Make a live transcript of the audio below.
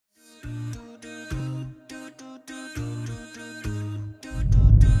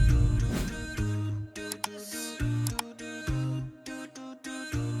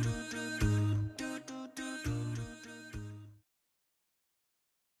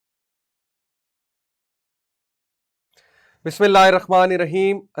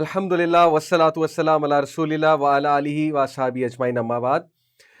बिस्मिल्लाहिर्रहमानिर्रहीम अल्हम्दुलिल्लाह वस्सलातु वस्सलाम अला रसूलिल्लाह व अला आलिहि व अस्हाबिहि अजमाइन अम्मा बाद।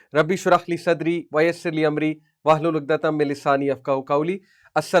 रब्बी शुरह ली सदरी व यस्सिर ली अमरी वहलुल उक़दतम मिन लिसानी यफ़क़हू क़ौली।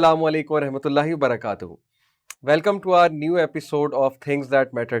 अस्सलामु अलैकुम व रहमतुल्लाहि व बरकातुहू। Welcome to our new episode of things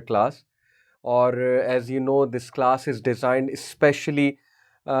that matter class. और as you know this class is designed specially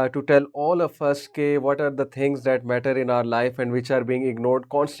to tell all of us के what are the things that matter in our life and which are being ignored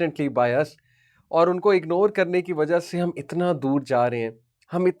constantly by us। और उनको ignore करने की वजह से हम इतना दूर जा रहे हैं,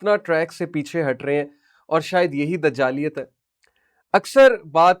 हम इतना ट्रैक से पीछे हट रहे हैं, और शायद यही दज्जालियत है। अक्सर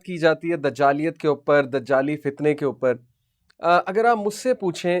बात की जाती है दज्जालियत के ऊपर, दज्जाली फितने के ऊपर। अगर आप मुझसे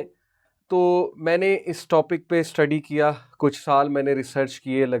पूछें तो मैंने इस टॉपिक पे स्टडी किया, कुछ साल मैंने रिसर्च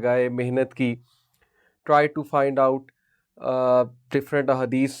किए, लगाए, मेहनत की, try to find out different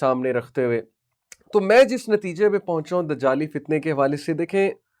अहदीस सामने रखते हुए। तो मैं जिस नतीजे पे पहुंचा हूँ दज्जाली फितने के हवाले से,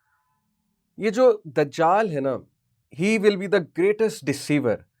 देखें, ये जो दज्जाल है ना, he will be the greatest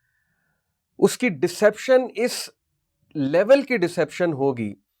deceiver. उसकी डिसेप्शन इस लेवल की डिसेप्शन होगी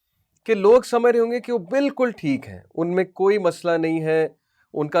कि लोग समझ रहे होंगे कि वो बिल्कुल ठीक है, उनमें कोई मसला नहीं है,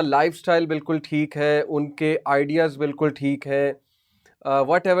 उनका लाइफस्टाइल बिल्कुल ठीक है, उनके आइडियाज़ बिल्कुल ठीक है,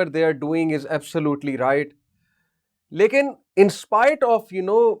 whatever they are doing is absolutely right. लेकिन in spite of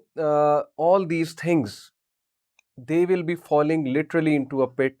all these things, they will be falling literally into a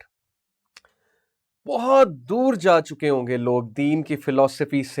pit. बहुत दूर जा चुके होंगे लोग दीन की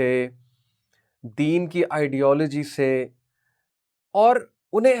फ़िलॉसफी से, दीन की आइडियोलॉजी से, और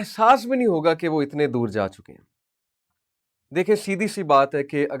उन्हें एहसास भी नहीं होगा कि वो इतने दूर जा चुके हैं। देखिए, सीधी सी बात है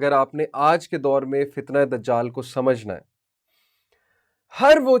कि अगर आपने आज के दौर में फितना दज्जाल को समझना है,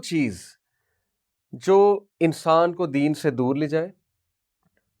 हर वो चीज़ जो इंसान को दीन से दूर ले जाए,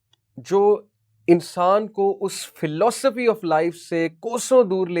 जो इंसान को उस फिलॉसफी ऑफ लाइफ से कोसों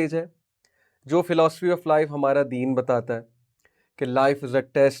दूर ले जाए, जो फिलॉसफी ऑफ लाइफ हमारा दीन बताता है कि लाइफ इज़ अ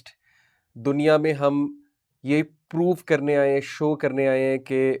टेस्ट। दुनिया में हम ये प्रूव करने आए हैं, शो करने आए हैं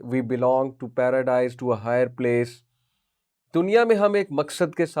कि we belong to paradise, to a higher place. दुनिया में हम एक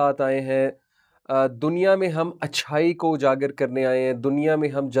मकसद के साथ आए हैं, दुनिया में हम अच्छाई को उजागर करने आए हैं, दुनिया में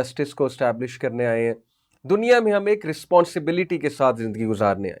हम जस्टिस को इस्टेब्लिश करने आए हैं, दुनिया में हम एक रिस्पॉन्सिबिलिटी के साथ ज़िंदगी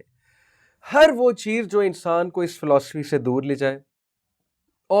गुजारने आए। हर वो चीज़ जो इंसान को इस फिलॉसफी से दूर ले जाए,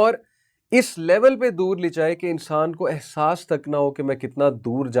 और इस लेवल पे दूर ले जाए कि इंसान को एहसास तक ना हो कि मैं कितना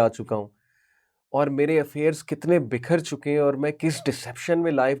दूर जा चुका हूँ, और मेरे अफेयर्स कितने बिखर चुके हैं, और मैं किस डिसेप्शन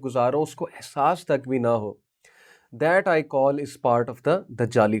में लाइफ गुजार रहा हूँ, उसको एहसास तक भी ना हो। That I call is part of the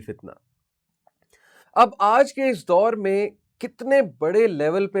दज्जाली फितना। अब आज के इस दौर में कितने बड़े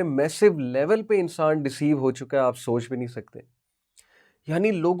लेवल पे, मैसिव लेवल पे इंसान डिसीव हो चुका है, आप सोच भी नहीं सकते।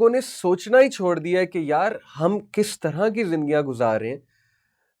 यानी लोगों ने सोचना ही छोड़ दिया है कि यार हम किस तरह की जिंदगियां गुजार रहे हैं,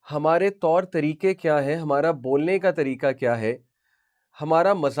 हमारे तौर तरीके क्या हैं, हमारा बोलने का तरीका क्या है,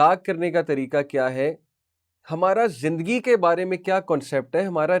 हमारा मजाक करने का तरीका क्या है, हमारा ज़िंदगी के बारे में क्या कॉन्सेप्ट है,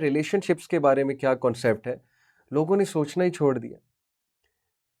 हमारा रिलेशनशिप्स के बारे में क्या कॉन्सेप्ट है। लोगों ने सोचना ही छोड़ दिया।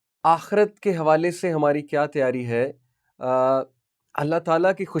 आखिरत के हवाले से हमारी क्या तैयारी है, अल्लाह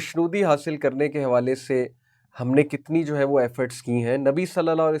ताला की खुशनुदी हासिल करने के हवाले से हमने कितनी जो है वो एफर्ट्स की हैं, नबी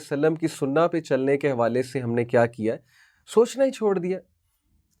सल्लल्लाहु अलैहि वसल्लम की सुन्ना पे चलने के हवाले से हमने क्या किया है, सोचना ही छोड़ दिया।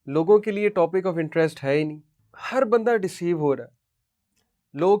 लोगों के लिए टॉपिक ऑफ इंटरेस्ट है ही नहीं। हर बंदा डिसीव हो रहा है।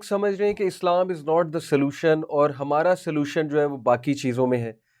 लोग समझ रहे हैं कि इस्लाम इज़ नॉट द सलूशन, और हमारा सलूशन जो है वो बाकी चीज़ों में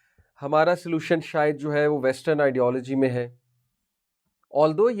है, हमारा सलूशन शायद जो है वो वेस्टर्न आइडियोलॉजी में है।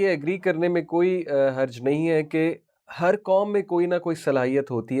 ऑल्दो ये एग्री करने में कोई हर्ज नहीं है कि हर कौम में कोई ना कोई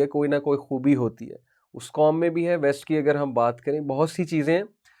सलाहियत होती है, कोई ना कोई खूबी होती है, उस कौम में भी है। वेस्ट की अगर हम बात करें, बहुत सी चीज़ें हैं,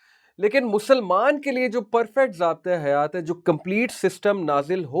 लेकिन मुसलमान के लिए जो परफेक्ट ज़ाब्ता हयात है, जो कंप्लीट सिस्टम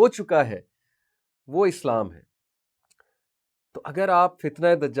नाजिल हो चुका है, वो इस्लाम है। तो अगर आप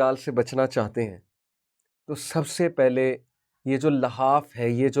फितना दज्जाल से बचना चाहते हैं तो सबसे पहले ये जो लहाफ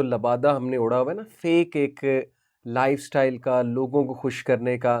है, ये जो लबादा हमने उड़ा हुआ है ना, फेक एक लाइफस्टाइल का, लोगों को खुश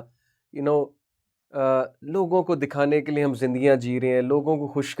करने का, यू नो लोगों को दिखाने के लिए हम जिंदगियां जी रहे हैं, लोगों को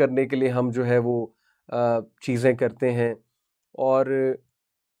खुश करने के लिए हम जो है वो चीज़ें करते हैं, और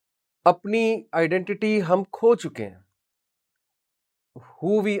अपनी आइडेंटिटी हम खो चुके हैं।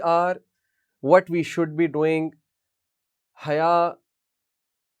 Who we are, what we should be doing, हया,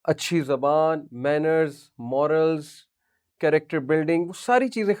 अच्छी ज़बान, मैनर्स, मॉरल्स, कैरेक्टर बिल्डिंग, वो सारी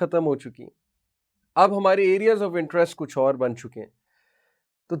चीज़ें ख़त्म हो चुकी हैं। अब हमारे एरियाज ऑफ इंटरेस्ट कुछ और बन चुके हैं।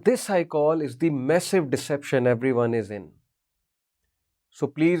 तो this I call is the massive dissipation everyone is in. So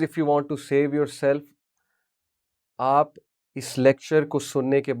please, if you want to save yourself, आप इस लेक्चर को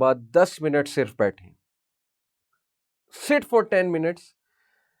सुनने के बाद 10 मिनट सिर्फ बैठें, sit for 10 minutes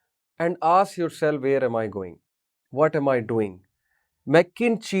and ask yourself where M I going. What am I doing, मैं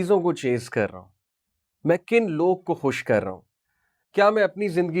किन चीज़ों को चेज़ कर रहा हूँ, मैं किन लोग को खुश कर रहा हूँ, क्या मैं अपनी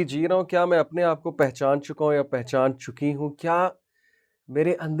ज़िंदगी जी रहा हूँ, क्या मैं अपने आप को पहचान चुका हूँ या पहचान चुकी हूँ, क्या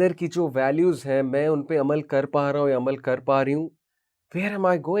मेरे अंदर की जो वैल्यूज़ हैं मैं उन पे अमल कर पा रहा हूँ या अमल कर पा रही हूँ, वेयर एम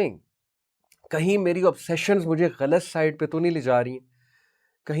आई गोइंग, कहीं मेरी ऑब्सेशंस मुझे गलत साइड पे तो नहीं ले जा रही हैं,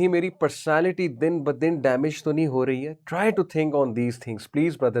 कहीं मेरी पर्सनालिटी दिन ब दिन डैमेज तो नहीं हो रही है। Try to think on these things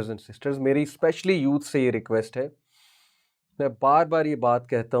please brothers and sisters, मेरी स्पेशली यूथ से ये रिक्वेस्ट है। मैं बार बार ये बात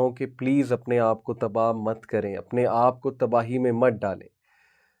कहता हूँ कि प्लीज़ अपने आप को तबाह मत करें, अपने आप को तबाही में मत डालें।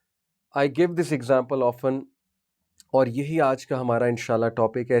 I give this example often, और यही आज का हमारा इंशाल्लाह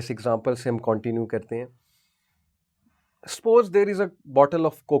टॉपिक है। इस एग्जाम्पल से हम कंटिन्यू करते हैं। Suppose there is a bottle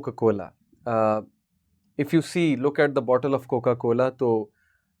of Coca Cola, if you see look at the bottle of Coca Cola, तो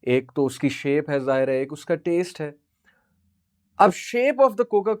एक तो उसकी शेप है, ज़ाहिर है, एक उसका टेस्ट है। अब shape of the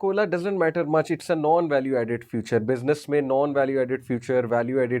Coca Cola doesn't matter much, it's a non value added future. Business में non value added future,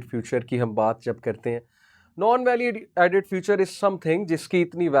 value added future की हम बात जब करते हैं, non value added future is something जिसकी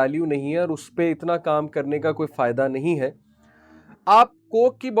इतनी वैल्यू नहीं है और उस पर इतना काम करने का कोई फ़ायदा नहीं है। आप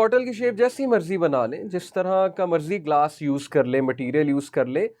कोक की बॉटल की शेप जैसी मर्जी बना लें, जिस तरह का मर्जी ग्लास यूज़ कर ले, मटेरियल यूज़ कर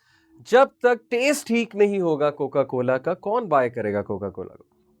ले, जब तक टेस्ट ठीक नहीं होगा कोका कोला का, कौन बाय करेगा कोका कोला को?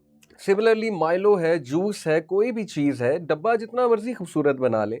 सिमिलरली माइलो है, जूस है, कोई भी चीज़ है, डब्बा जितना मर्जी खूबसूरत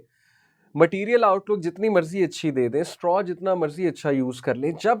बना ले, मटेरियल आउटलुक जितनी मर्जी अच्छी दे दें, स्ट्रॉ जितना मर्जी अच्छा यूज़ कर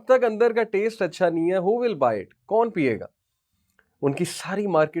लें, जब तक अंदर का टेस्ट अच्छा नहीं है, हु विल बाय इट, कौन पिएगा? उनकी सारी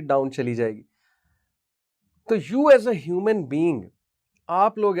मार्केट डाउन चली जाएगी। तो you as a human being,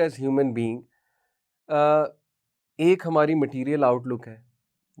 आप लोग एज ह्यूमन बीइंग, एक हमारी मटेरियल आउटलुक है,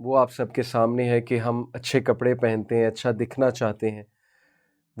 वो आप सबके सामने है कि हम अच्छे कपड़े पहनते हैं, अच्छा दिखना चाहते हैं,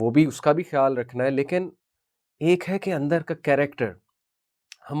 वो भी उसका भी ख्याल रखना है। लेकिन एक है कि अंदर का कैरेक्टर,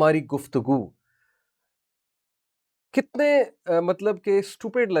 हमारी गुफ्तगू, कितने मतलब कि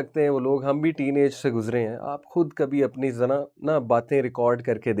स्टूपिड लगते हैं वो लोग। हम भी टीनेज से गुजरे हैं, आप खुद कभी अपनी जना ना बातें रिकॉर्ड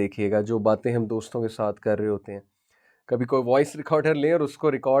करके देखिएगा, जो बातें हम दोस्तों के साथ कर रहे होते हैं। कभी कोई वॉइस रिकॉर्डर लें और उसको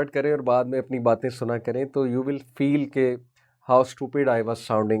रिकॉर्ड करें और बाद में अपनी बातें सुना करें, तो यू विल फील के how stupid I was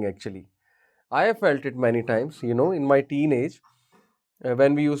sounding actually. I have felt it many times, you know, in my teenage,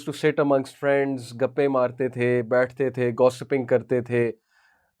 when we used to sit amongst friends, गप्पे मारते थे, बैठते थे, गॉसिपिंग करते थे,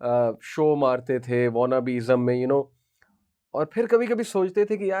 शो मारते थे वॉनाबीज़म में, यू नो, और फिर कभी कभी सोचते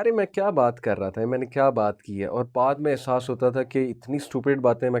थे कि यार ये मैं क्या बात कर रहा था, मैंने क्या बात की है, और बाद में एहसास होता था कि इतनी स्टूपिड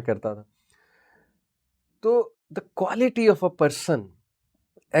बातें मैं करता था। तो the quality of a person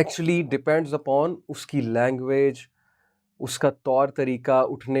actually depends upon उसकी लैंग्वेज, उसका तौर तरीका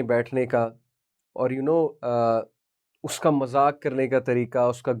उठने बैठने का, और यू नो उसका मजाक करने का तरीका,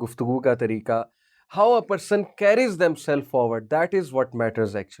 उसका गुफ्तगू का तरीका, how a person carries them self forward, that is what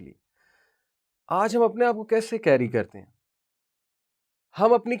matters actually. आज हम अपने आप को कैसे कैरी करते हैं,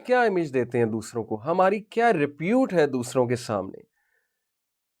 हम अपनी क्या इमेज देते हैं दूसरों को, हमारी क्या रिप्यूट है दूसरों के सामने।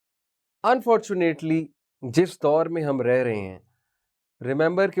 अनफॉर्चुनेटली जिस दौर में हम रह रहे हैं,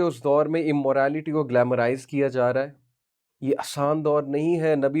 रिमेंबर कि उस दौर में इमोरालिटी को ग्लैमराइज किया जा रहा है। ये आसान दौर नहीं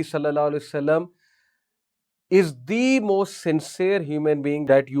है। नबी सल्लल्लाहु अलैहि वसल्लम is the most sincere human being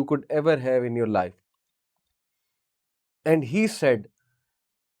that you could ever have in your life. And he said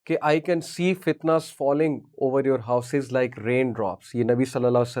कि I can see fitnas falling over your houses like raindrops. ये नबी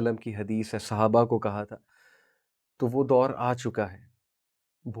सल्लल्लाहु अलैहि वसल्लम की हदीस है, सहाबा को कहा था। तो वो दौर आ चुका है।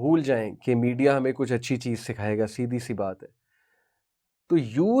 भूल जाएं कि मीडिया हमें कुछ अच्छी चीज़ सिखाएगा, सीधी सी बात है। तो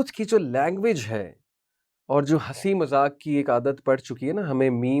यूथ की जो लैंग्वेज है और जो हंसी मजाक की एक आदत पड़ चुकी है ना हमें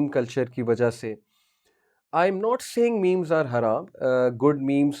मीम कल्चर की वजह से, I'm not saying memes are haram. Good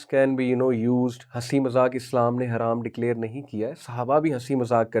memes can be, you know, used. हंसी मजाक इस्लाम ने हराम डिक्लेयर नहीं किया है। सहाबा भी हंसी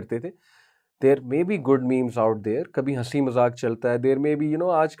मजाक करते थे। There may be good memes out there. कभी हंसी मजाक चलता है। There may be, you know,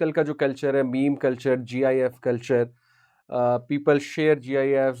 आजकल का जो कल्चर है, meme culture, GIF culture, people share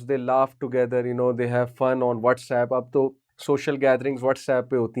GIFs, they laugh together, you know, they have fun on WhatsApp. अब तो social gatherings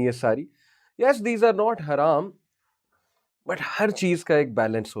WhatsApp पे होती हैं सारी. Yes, these are not haram. But हर चीज़ का एक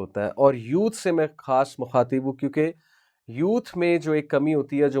बैलेंस होता है, और यूथ से मैं ख़ास मुखातिब हूँ क्योंकि यूथ में जो एक कमी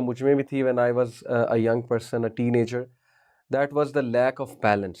होती है, जो मुझ में भी थी when I was a young person, a teenager, that was the lack of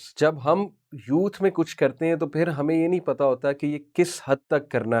balance. जब हम यूथ में कुछ करते हैं तो फिर हमें ये नहीं पता होता कि ये किस हद तक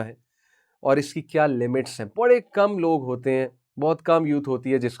करना है और इसकी क्या लिमिट्स हैं। बड़े कम लोग होते हैं, बहुत कम यूथ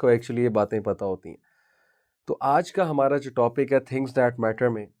होती है जिसको एक्चुअली ये बातें पता होती हैं। तो आज का हमारा जो टॉपिक है थिंग्स दैट मैटर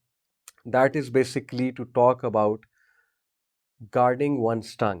में, that is basically to talk about guarding one's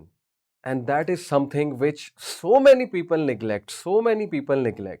tongue, and that is something which so many people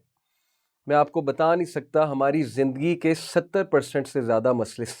neglect. मैं आपको बता नहीं सकता, हमारी जिंदगी के 70% से ज्यादा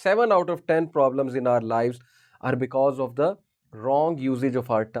मसले, 7 out of 10 problems in our lives are because of the wrong usage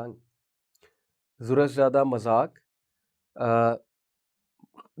of our tongue. ضرورت سے زیادہ مذاق،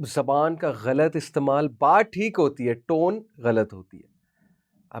 زبان کا غلط استعمال، بات ٹھیک ہوتی ہے، ٹون غلط ہوتی ہے.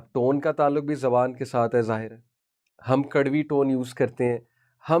 اب ٹون کا تعلق بھی زبان کے ساتھ ہے، ظاہر ہے. ہم کڑوی ٹون یوز کرتے ہیں،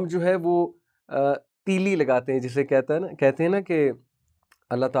 ہم جو ہے وہ تیلی لگاتے ہیں، جسے کہتے ہیں نا کہ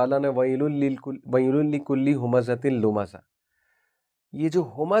اللہ تعالیٰ نے وَيْلٌ لِكُلِّ ہُمَزَةٍ لُمَزَةٍ. یہ جو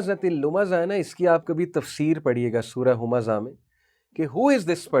ہمزۃ اللمزہ ہے نا، اس کی آپ کبھی تفسیر پڑھیے گا سورہ ہمزہ میں، کہ ہو از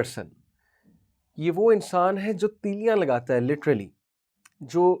دس پرسن. یہ وہ انسان ہے جو تیلیاں لگاتا ہے، لٹرلی،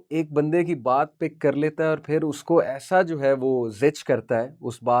 جو ایک بندے کی بات پک کر لیتا ہے اور پھر اس کو ایسا جو ہے وہ زچ کرتا ہے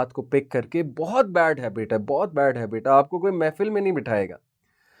اس بات کو پک کر کے. بہت بیڈ ہیبٹ ہے، بہت بیڈ ہیبٹ ہے. آپ کو کوئی محفل میں نہیں بٹھائے گا،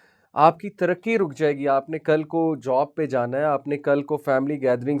 آپ کی ترقی رک جائے گی. آپ نے کل کو جاب پہ جانا ہے، آپ نے کل کو فیملی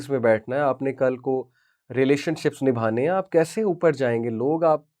گیدرنگز میں بیٹھنا ہے، آپ نے کل کو ریلیشن شپس نبھانے ہیں. آپ کیسے اوپر جائیں گے؟ لوگ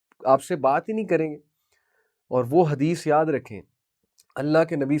آپ سے بات ہی نہیں کریں گے. اور وہ حدیث یاد رکھیں، اللہ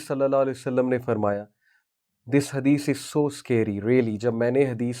کے نبی صلی اللہ علیہ وسلم نے فرمایا، دس حدیث از سو اسکیری ریئلی. جب میں نے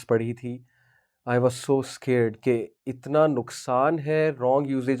حدیث پڑھی تھی آئی واز سو اسکیئرڈ کہ اتنا نقصان ہے رانگ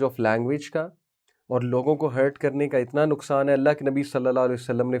یوزیج آف لینگویج کا، اور لوگوں کو ہرٹ کرنے کا اتنا نقصان ہے. اللہ کے نبی صلی اللہ علیہ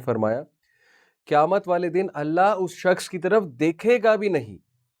وسلم نے فرمایا قیامت والے دن اللہ اس شخص کی طرف دیکھے گا بھی نہیں.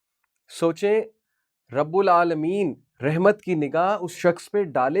 سوچیں، رب العالمین رحمت کی نگاہ اس شخص پہ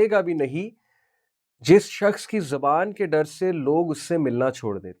ڈالے گا بھی نہیں جس شخص کی زبان کے ڈر سے لوگ اس سے ملنا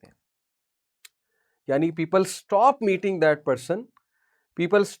چھوڑ دیتے ہیں. یعنی people stop meeting that person,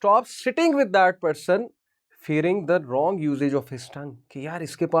 people stop sitting with that person fearing the wrong usage of his tongue. کہ یار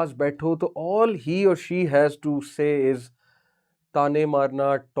اس کے پاس بیٹھو تو آل ہی اور شی ہیز ٹو سے از تانے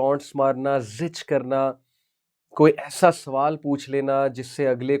مارنا، ٹونٹس مارنا، زچ کرنا، کوئی ایسا سوال پوچھ لینا جس سے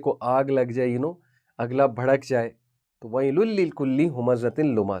اگلے کو آگ لگ جائے، اگلا بھڑک جائے. تو وَيْلٌ لِّكُلِّ ہُمَزَةٍ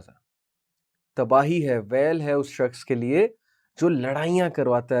لُمَزَةٍ. تباہی ہے، ویل ہے اس شخص کے لیے جو لڑائیاں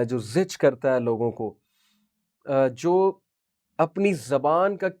کرواتا ہے، جو زچ کرتا ہے لوگوں کو، جو اپنی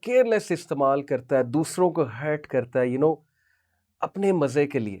زبان کا کیئرلیس استعمال کرتا ہے، دوسروں کو ہرٹ کرتا ہے، اپنے مزے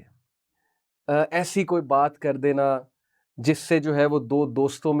کے لیے. ایسی کوئی بات کر دینا جس سے جو ہے وہ دو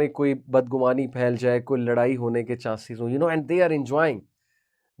دوستوں میں کوئی بدگمانی پھیل جائے، کوئی لڑائی ہونے کے چانسز ہوں، and they are enjoying.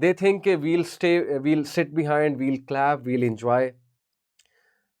 They think کہ we'll sit behind, we'll clap, we'll enjoy.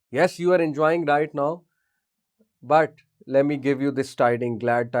 Yes, you are enjoying right now, but let me give you this tiding,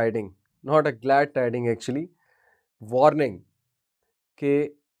 glad tiding. Not a glad tiding actually. Warning کہ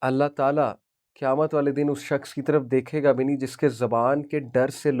اللہ تعالیٰ قیامت والے دن اس شخص کی طرف دیکھے گا بھی نہیں جس کے زبان کے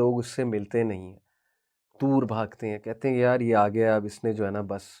ڈر سے لوگ اس سے ملتے نہیں ہیں، دور بھاگتے ہیں، کہتے ہیں یار یہ آ گیا، اب اس نے جو ہے نا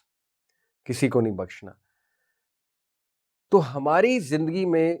بس کسی کو نہیں بخشنا. تو ہماری زندگی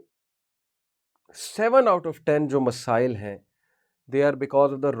میں 7 out of 10 جو مسائل ہیں they are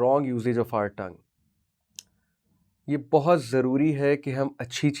because of the wrong usage of our tongue. یہ بہت ضروری ہے کہ ہم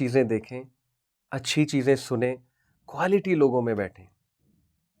اچھی چیزیں دیکھیں، اچھی چیزیں سنیں، کوالٹی لوگوں میں بیٹھیں.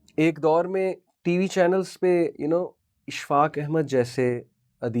 ایک دور میں ٹی وی چینلز پہ اشفاق احمد جیسے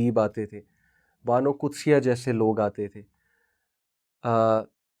ادیب آتے تھے، بانو قدسیہ جیسے لوگ آتے تھے،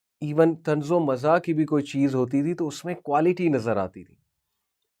 ایون طنز و مزاح کی بھی کوئی چیز ہوتی تھی تو اس میں کوالٹی نظر آتی تھی.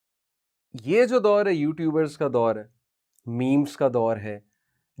 یہ جو دور ہے یوٹیوبرز کا دور ہے، میمز کا دور ہے،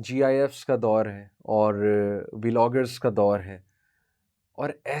 جی آئی ایفس کا دور ہے، اور ولاگرز کا دور ہے، اور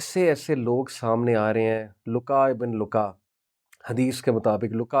ایسے ایسے لوگ سامنے آ رہے ہیں. لکا ابن لکا، حدیث کے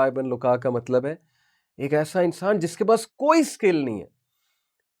مطابق لکا ابن لکا کا مطلب ہے ایک ایسا انسان جس کے پاس کوئی سکل نہیں ہے،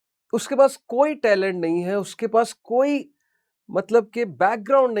 اس کے پاس کوئی ٹیلنٹ نہیں ہے، اس کے پاس کوئی مطلب کہ بیک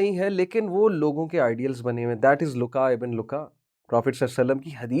گراؤنڈ نہیں ہے، لیکن وہ لوگوں کے آئیڈیلز بنے ہوئے. دیٹ از لکا ابن لکا. پروفٹ صلی اللہ علیہ وسلم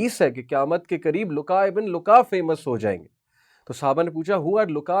کی حدیث ہے کہ قیامت کے قریب لکا ابن لکا فیمس ہو جائیں گے. تو صحابہ نے پوچھا ہو آر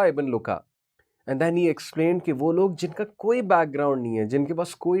لکا ابن لکا؟ اینڈ دین ہی ایکسپلین کہ وہ لوگ جن کا کوئی بیک گراؤنڈ نہیں ہے، جن کے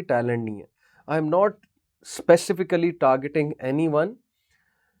پاس کوئی ٹیلنٹ نہیں ہے. I am not specifically targeting any one.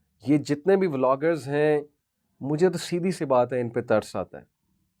 یہ جتنے بھی ولاگرز ہیں، مجھے تو سیدھی سی بات ہے ان پہ ترس آتا ہے.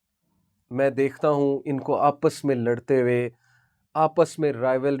 میں دیکھتا ہوں ان کو آپس میں لڑتے ہوئے، آپس میں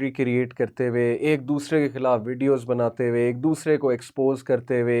رائیولری کریٹ کرتے ہوئے، ایک دوسرے کے خلاف ویڈیوز بناتے ہوئے، ایک دوسرے کو ایکسپوز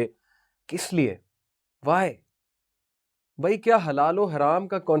کرتے ہوئے. کس لیے؟ وائی؟ بھائی کیا حلال و حرام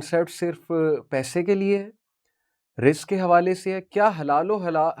کا کانسیپٹ صرف پیسے کے لیے ہے، رزق کے حوالے سے ہے؟ کیا حلال و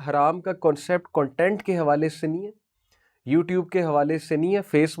حرام کا کانسیپٹ کنٹینٹ کے حوالے سے نہیں ہے، یوٹیوب کے حوالے سے نہیں ہے،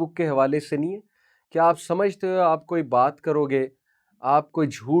 فیس بک کے حوالے سے نہیں ہے؟ کیا آپ سمجھتے ہو آپ کوئی بات کرو گے، آپ کوئی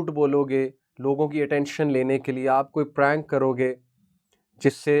جھوٹ بولو گے لوگوں کی اٹینشن لینے کے لیے، آپ کوئی پرینک کرو گے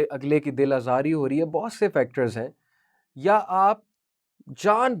جس سے اگلے کی دل آزاری ہو رہی ہے، بہت سے فیکٹرز ہیں، یا آپ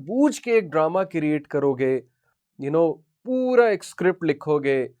جان بوجھ کے ایک ڈرامہ کریٹ کرو گے، پورا ایک اسکرپٹ لکھو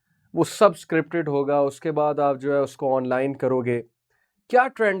گے، وہ سب اسکرپٹڈ ہوگا. اس کے بعد آپ جو ہے اس کو آن لائن کرو گے. کیا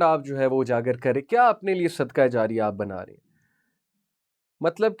ٹرینڈ آپ جو ہے وہ اجاگر کریں, کیا اپنے لیے صدقہ جاریہ آپ بنا رہے ہیں.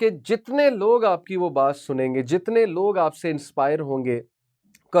 مطلب کہ جتنے لوگ آپ کی وہ بات سنیں گے, جتنے لوگ آپ سے انسپائر ہوں گے,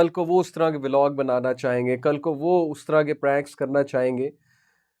 کل کو وہ اس طرح کے ولاگ بنانا چاہیں گے, کل کو وہ اس طرح کے پرینکس کرنا چاہیں گے,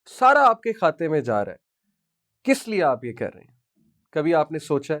 سارا آپ کے کھاتے میں جا رہا ہے. کس لیے آپ یہ کر رہے ہیں, کبھی آپ نے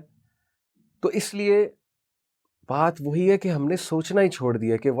سوچا ہے؟ تو اس لیے بات وہی ہے کہ ہم نے سوچنا ہی چھوڑ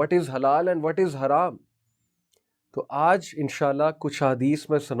دیا کہ what is حلال and what is حرام. تو آج انشاءاللہ کچھ حدیث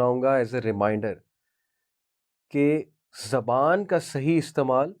میں سناؤں گا ایز اے ریمائنڈر کہ زبان کا صحیح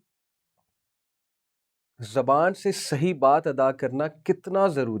استعمال, زبان سے صحیح بات ادا کرنا کتنا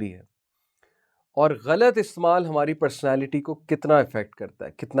ضروری ہے, اور غلط استعمال ہماری پرسنالٹی کو کتنا افیکٹ کرتا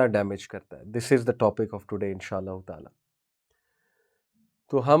ہے, کتنا ڈیمیج کرتا ہے. This is the topic of today انشاءاللہ تعالی.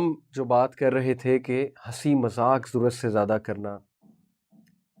 تو ہم جو بات کر رہے تھے کہ ہنسی مذاق ضرورت سے زیادہ کرنا,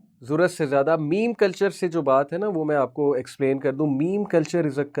 ضرورت سے زیادہ میم کلچر سے جو بات ہے نا, وہ میں آپ کو ایکسپلین کر دوں. Meme culture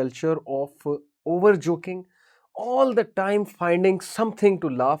is a culture of over joking, all the time finding something to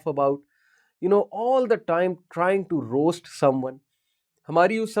laugh about, all the time trying to roast someone.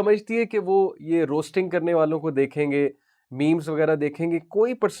 ہماری یوں سمجھتی ہے کہ وہ یہ روسٹنگ کرنے والوں کو دیکھیں گے, میمز وغیرہ دیکھیں گے,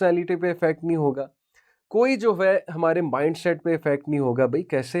 کوئی پرسنالٹی پہ افیکٹ نہیں ہوگا, کوئی جو ہے ہمارے مائنڈ سیٹ پہ افیکٹ نہیں ہوگا. بھائی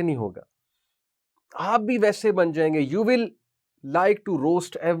کیسے نہیں ہوگا, آپ بھی ویسے بن جائیں گے. You will like to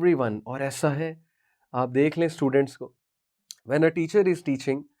roast everyone. اور ایسا ہے, آپ دیکھ لیں اسٹوڈنٹس کو, when a teacher is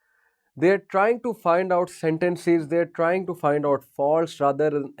teaching, they are trying to find out sentences, they are trying to find out faults rather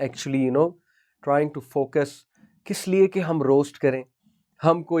than actually trying to focus. کس لیے کہ ہم روسٹ کریں,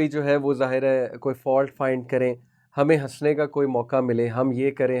 ہم کوئی جو ہے وہ ظاہر ہے کوئی فالٹ فائنڈ کریں, ہمیں ہنسنے کا کوئی موقع ملے, ہم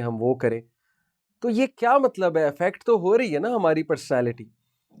یہ کریں ہم وہ کریں. تو یہ کیا مطلب ہے؟ افیکٹ تو ہو رہی ہے نا ہماری پرسنالٹی.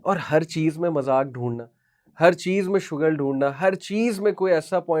 اور ہر چیز میں مذاق ڈھونڈنا, ہر چیز میں شگل ڈھونڈنا, ہر چیز میں کوئی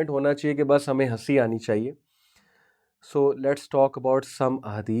ایسا پوائنٹ ہونا چاہیے کہ بس ہمیں ہنسی آنی چاہیے. So let's talk about some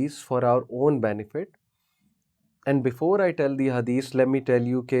hadith for our own benefit. And before I tell the hadith, let me tell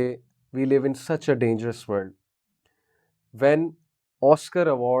you that we live in such a dangerous world. When Oscar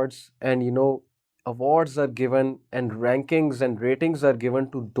awards and awards are given and rankings and ratings are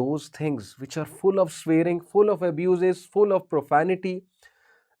given to those things which are full of swearing, full of abuses, full of profanity,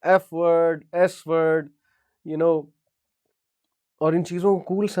 F word, S word, اور ان چیزوں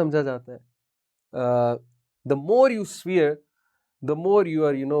کو cool سمجھا جاتا ہے. The more you swear, the more you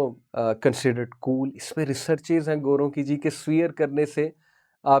are considered cool. اس پہ researches ہیں گوروں کی جی کہ سویئر کرنے سے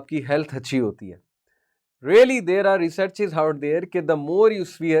آپ کی ہیلتھ اچھی ہوتی ہے. Really there are researches out there کہ the more you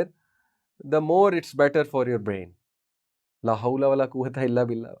swear, the more it's better for your brain. لا حول ولا قوت الا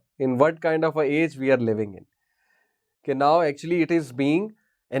باللہ. In what kind of a age we are living in, کہ now actually it is being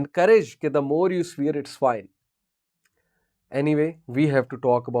encouraged کہ the more you swear it's fine. Anyway, we have to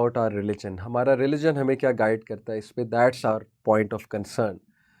talk about our religion. ہمارا religion ہمیں کیا guide کرتا ہے اس پہ, that's our point of concern.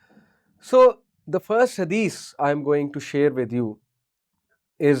 So, the first hadith I'm going to share with you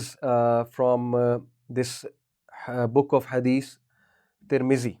is from this book of hadith,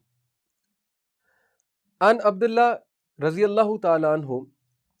 Tirmizi. An Abdullah رضی اللہ تعالیٰ عنہ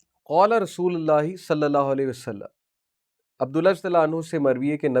قال رسول اللہ صلی اللہ علیہ وسلم. عبداللہ رضی اللہ عنہ سے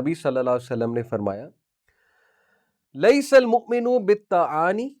مروی ہے کہ نبی صلی اللہ علیہ وسلم نے فرمایا, لیس المؤمن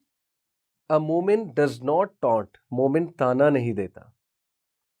بالطعانی, a مومن does not taunt, مومن تانا نہیں دیتا.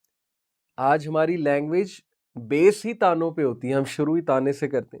 آج ہماری لینگویج بیس ہی تانوں پہ ہوتی ہے, ہم شروع ہی تانے سے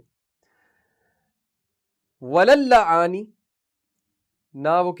کرتے ہیں. وللعانی,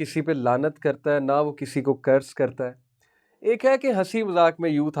 نہ وہ کسی پہ لعنت کرتا ہے, نہ وہ کسی کو کرس کرتا ہے. ایک ہے کہ ہنسی مذاق میں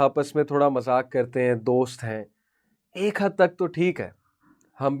یوتھ آپس میں تھوڑا مذاق کرتے ہیں, دوست ہیں, ایک حد تک تو ٹھیک ہے,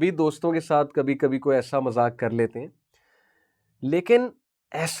 ہم بھی دوستوں کے ساتھ کبھی کبھی کوئی ایسا مذاق کر لیتے ہیں. لیکن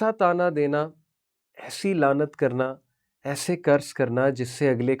ایسا تانا دینا, ایسی لعنت کرنا, ایسے کرس کرنا جس سے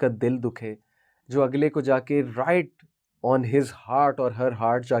اگلے کا دل دکھے, جو اگلے کو جا کے رائٹ آن ہز ہارٹ اور ہر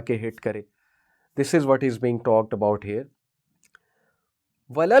ہارٹ جا کے ہٹ کرے. This is what is being talked about here.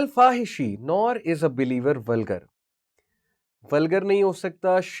 وللفاحشی, nor is a believer vulgar. Vulgar نہیں ہو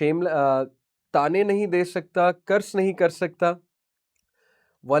سکتا, تانے نہیں دے سکتا, کرس نہیں کر سکتا.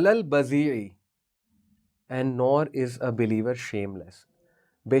 وللبذیع, and nor is a believer شیملیس.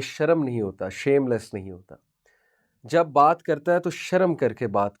 بے شرم نہیں ہوتا, شیم لیس نہیں ہوتا. جب بات کرتا ہے تو شرم کر کے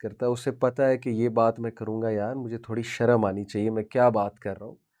بات کرتا ہے, اسے پتہ ہے کہ یہ بات میں کروں گا یار مجھے تھوڑی شرم آنی چاہیے, میں کیا بات کر رہا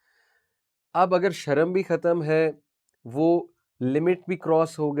ہوں. اب اگر شرم بھی ختم ہے, وہ لمٹ بھی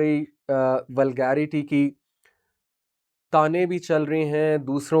کراس ہو گئی ولگیرٹی کی, تانے بھی چل رہے ہیں,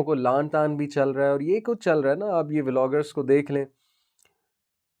 دوسروں کو لان تان بھی چل رہا ہے, اور یہ کچھ چل رہا ہے نا. آپ یہ ولاگرز کو دیکھ لیں,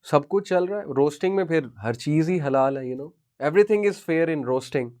 سب کچھ چل رہا ہے. روسٹنگ میں پھر ہر چیز ہی حلال ہے, everything is fair in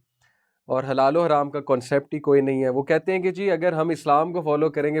roasting. اور حلال و حرام کا کانسیپٹ ہی کوئی نہیں ہے. وہ کہتے ہیں کہ جی اگر ہم اسلام کو فالو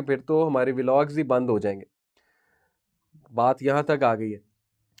کریں گے پھر تو ہمارے ولاگز ہی بند ہو جائیں گے. بات یہاں تک آ گئی ہے.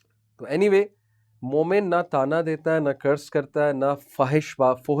 تو اینی وے مومن نہ تانا دیتا ہے، نہ کرس کرتا ہے، نہ فحش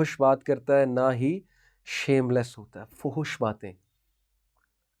بات کرتا ہے، نہ ہی شیم لیس ہوتا ہے. فحش باتیں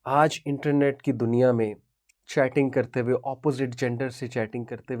آج انٹرنیٹ کی دنیا میں چیٹنگ کرتے ہوئے، اپوزٹ جینڈر سے چیٹنگ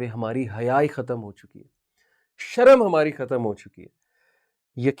کرتے ہوئے ہماری حیائی ختم ہو چکی ہے، شرم ہماری ختم ہو چکی ہے.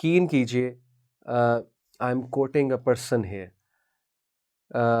 یقین کیجئے، I am quoting a person here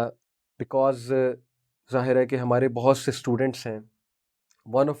because ظاہر ہے کہ ہمارے بہت سے اسٹوڈنٹس ہیں.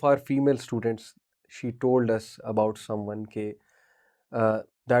 One of our female students she told us about someone کہ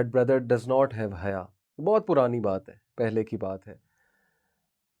that brother does not have حیا. بہت پرانی بات ہے، پہلے کی بات ہے.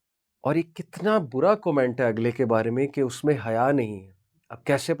 اور یہ کتنا برا کومنٹ ہے اگلے کے بارے میں کہ اس میں حیا نہیں ہے. اب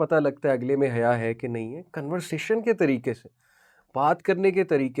کیسے پتہ لگتا ہے اگلے میں حیا ہے کہ نہیں ہے؟ کنورسیشن کے طریقے سے، بات کرنے کے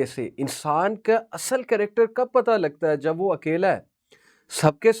طریقے سے. انسان کا اصل کریکٹر کب پتہ لگتا ہے؟ جب وہ اکیلا ہے.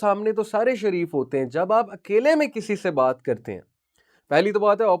 سب کے سامنے تو سارے شریف ہوتے ہیں، جب آپ اکیلے میں کسی سے بات کرتے ہیں. پہلی تو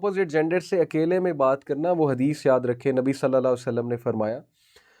بات ہے اپوزٹ جینڈر سے اکیلے میں بات کرنا. وہ حدیث یاد رکھے، نبی صلی اللہ علیہ وسلم نے فرمایا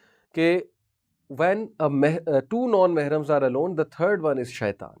کہ when two non-محرمز are alone, the third one is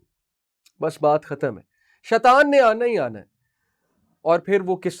شیطان. بس بات ختم ہے. شیطان نے آنا ہی آنا ہے. اور پھر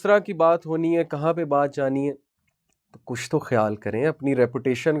وہ کس طرح کی بات ہونی ہے، کہاں پہ بات جانی ہے. تو کچھ تو خیال کریں، اپنی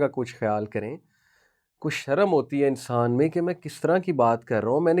ریپوٹیشن کا کچھ خیال کریں. کچھ شرم ہوتی ہے انسان میں کہ میں کس طرح کی بات کر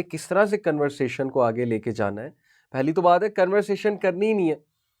رہا ہوں، میں نے کس طرح سے کنورسیشن کو آگے لے کے جانا ہے. پہلی تو بات ہے کنورسیشن کرنی ہی نہیں ہے.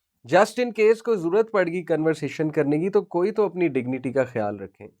 جسٹ ان کیس کوئی ضرورت پڑ گئی کنورسیشن کرنے کی تو کوئی تو اپنی ڈگنیٹی کا خیال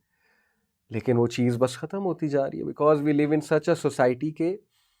رکھیں. لیکن وہ چیز بس ختم ہوتی جا رہی ہے because we leave in such a society کے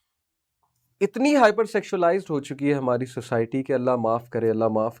اتنی ہائپر سیکشولائزڈ ہو چکی ہے ہماری سوسائٹی کہ اللہ معاف کرے، اللہ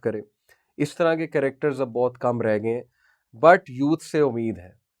معاف کرے. اس طرح کے کریکٹرز اب بہت کم رہ گئے ہیں. بٹ یوتھ سے امید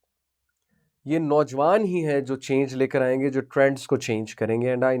ہے، یہ نوجوان ہی ہیں جو چینج لے کر آئیں گے، جو ٹرینڈز کو چینج کریں گے.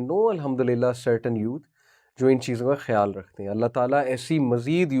 اینڈ آئی نو الحمدللہ سرٹن یوتھ جو ان چیزوں کا خیال رکھتے ہیں. اللہ تعالیٰ ایسی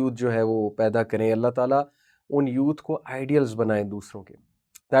مزید یوتھ جو ہے وہ پیدا کریں. اللہ تعالیٰ ان یوتھ کو آئیڈیلز بنائیں دوسروں کے.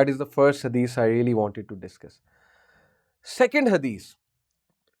 That is the first hadith I really wanted to discuss. Second hadith.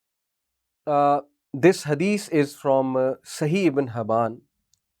 This hadith is from Sahih ibn Hibban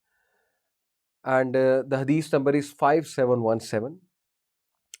and the hadith number is 5717.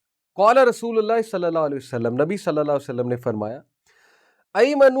 قال رسول اللہ صلی اللہ علیہ وسلم، نبی صلی اللہ علیہ وسلم نے فرمایا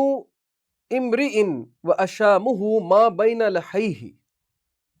ایمن امرئ واشامہ ما بین لحیہ.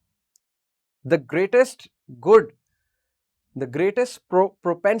 The greatest good, the greatest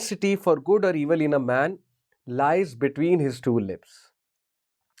propensity for good or evil in a man lies between his two lips.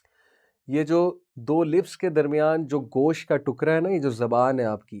 یہ جو دو لپس کے درمیان جو گوشت کا ٹکڑا ہے نا، یہ جو زبان ہے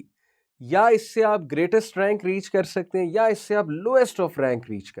آپ کی، یا اس سے آپ گریٹسٹ رینک ریچ کر سکتے ہیں، یا اس سے آپ لوئسٹ آف رینک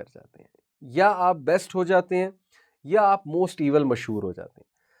ریچ کر جاتے ہیں. یا آپ بیسٹ ہو جاتے ہیں، یا آپ موسٹ ایول مشہور ہو جاتے ہیں.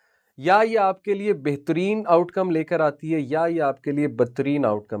 یا یہ آپ کے لیے بہترین آؤٹ کم لے کر آتی ہے، یا یہ آپ کے لیے بدترین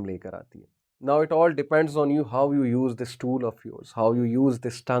آؤٹ کم لے کر آتی ہے. Now it all depends on you how you use this tool of yours, how you use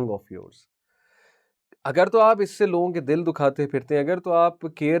this tongue of yours. اگر تو آپ اس سے لوگوں کے دل دکھاتے پھرتے ہیں، اگر تو آپ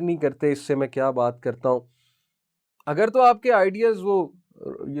کیئر نہیں کرتے اس سے میں کیا بات کرتا ہوں، اگر تو آپ کے آئیڈیاز وہ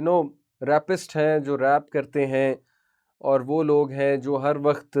ریپسٹ ہیں جو ریپ کرتے ہیں، اور وہ لوگ ہیں جو ہر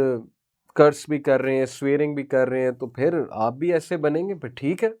وقت کرس بھی کر رہے ہیں، سویرنگ بھی کر رہے ہیں، تو پھر آپ بھی ایسے بنیں گے. پھر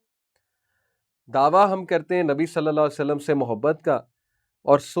ٹھیک ہے. دعویٰ ہم کرتے ہیں نبی صلی اللہ علیہ وسلم سے محبت کا،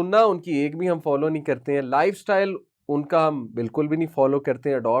 اور سننا ان کی ایک بھی ہم فالو نہیں کرتے ہیں. لائف سٹائل ان کا ہم بالکل بھی نہیں فالو کرتے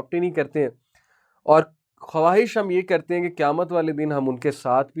ہیں، اڈاپٹ ہی نہیں کرتے ہیں. اور خواہش ہم یہ کرتے ہیں کہ قیامت والے دن ہم ان کے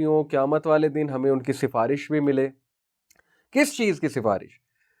ساتھ بھی ہوں، قیامت والے دن ہمیں ان کی سفارش بھی ملے. کس چیز کی سفارش؟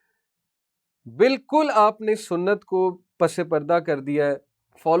 بالکل آپ نے سنت کو پس پردہ کر دیا ہے،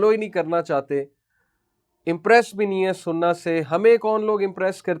 فالو ہی نہیں کرنا چاہتے، امپریس بھی نہیں ہے سننا سے. ہمیں کون لوگ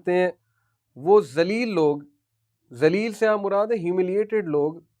امپریس کرتے ہیں؟ وہ ذلیل لوگ. ذلیل سے ہم مراد ہے ہیوملیٹڈ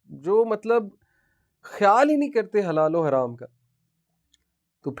لوگ، جو مطلب خیال ہی نہیں کرتے حلال و حرام کا.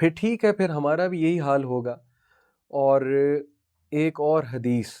 تو پھر ٹھیک ہے، پھر ہمارا بھی یہی حال ہوگا. اور ایک اور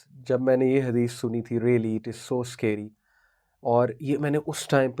حدیث، جب میں نے یہ حدیث سنی تھی، really it is so scary. اور یہ میں نے اس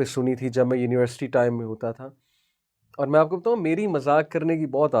ٹائم پہ سنی تھی جب میں یونیورسٹی ٹائم میں ہوتا تھا. اور میں آپ کو بتاؤں، میری مذاق کرنے کی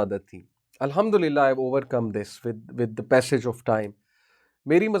بہت عادت تھی. الحمدللہ I have overcome this with the passage of time.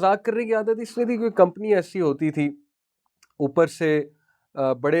 میری مذاق کرنے کی عادت اس لیے تھی، کوئی کمپنی ایسی ہوتی تھی، اوپر سے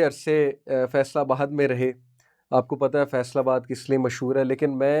بڑے عرصے فیصل آباد میں رہے. آپ کو پتہ ہے فیصل آباد کس لیے مشہور ہے،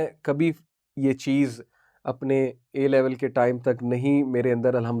 لیکن میں کبھی یہ چیز اپنے اے لیول کے ٹائم تک نہیں میرے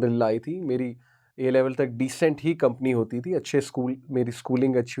اندر الحمدللہ آئی تھی. میری اے لیول تک ڈیسنٹ ہی کمپنی ہوتی تھی، اچھے اسکول، میری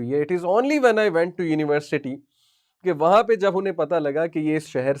اسکولنگ اچھی ہوئی ہے. It is only when I went to university کہ وہاں پہ جب انہیں پتہ لگا کہ یہ اس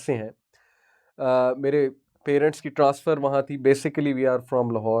شہر سے ہیں میرے پیرنٹس کی ٹرانسفر وہاں تھی. Basically we are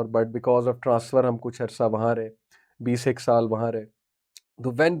from Lahore, but because of transfer ہم کچھ عرصہ وہاں رہے, 21 سال وہاں رہے.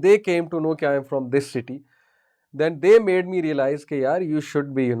 تو when they came to know کہ I am from this city, then they made me realise کہ یار یو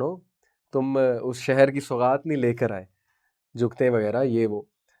شوڈ بی تم اس شہر کی سوغات نہیں لے کر آئے, جھکتے وغیرہ یہ وہ.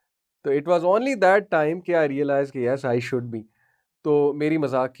 تو it was only that time کہ آئی ریئلائز کہ یس آئی شوڈ بی. تو میری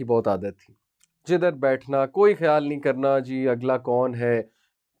مذاق کی بہت عادت تھی, جدھر بیٹھنا کوئی خیال نہیں کرنا جی اگلا کون ہے,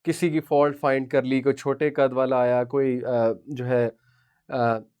 کسی کی فالٹ فائنڈ کر لی, کوئی چھوٹے قد والا آیا, کوئی جو ہے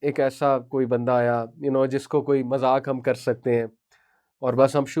ایک ایسا کوئی بندہ آیا جس کو کوئی مذاق ہم کر سکتے ہیں, اور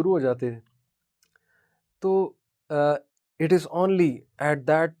بس ہم شروع ہو جاتے تھے. تو it is only at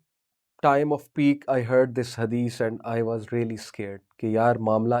that time of peak I heard this حدیث and I was really scared کہ یار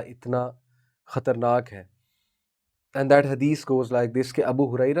معاملہ اتنا خطرناک ہے. And that hadith goes like this کہ Abu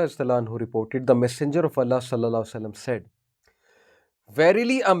Hurairah radhiyallahu anhu reported, the messenger of Allah sallallahu alaihi wasallam said,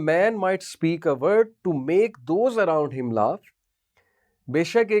 verily a man might speak a word to make those around him laugh. بے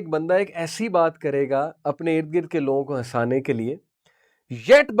شک ایک بندہ ایک ایسی بات کرے گا اپنے ارد گرد کے لوگوں کو ہنسانے کے لیے,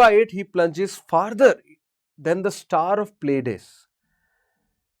 yet by it he plunges farther than the star of Pleiades.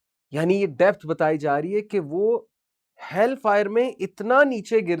 یعنی یہ ڈیپتھ بتائی جا رہی ہے کہ وہ ہیل فائر میں اتنا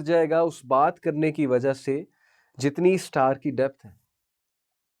نیچے گر جائے گا اس بات کرنے کی وجہ سے جتنی سٹار کی ڈیپتھ ہے.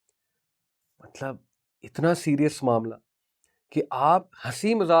 مطلب اتنا سیریس معاملہ کہ آپ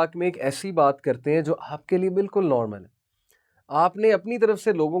ہنسی مذاق میں ایک ایسی بات کرتے ہیں جو آپ کے لیے بالکل نارمل ہے, آپ نے اپنی طرف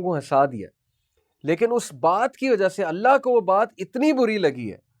سے لوگوں کو ہنسا دیا, لیکن اس بات کی وجہ سے اللہ کو وہ بات اتنی بری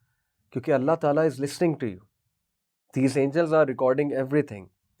لگی ہے, کیونکہ اللہ تعالیٰ is listening to you, these angels are recording everything.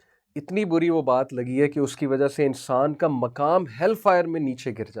 اتنی بری وہ بات لگی ہے کہ اس کی وجہ سے انسان کا مقام ہیل فائر میں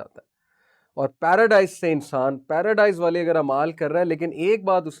نیچے گر جاتا ہے, اور پیراڈائز سے انسان پیراڈائز والے اگر اعمال کر رہا ہے, لیکن ایک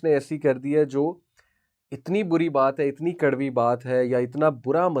بات اس نے ایسی کر دی ہے جو اتنی بری بات ہے, اتنی کڑوی بات ہے, یا اتنا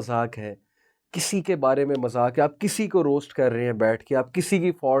برا مذاق ہے, کسی کے بارے میں مذاق ہے, آپ کسی کو روسٹ کر رہے ہیں بیٹھ کے, آپ کسی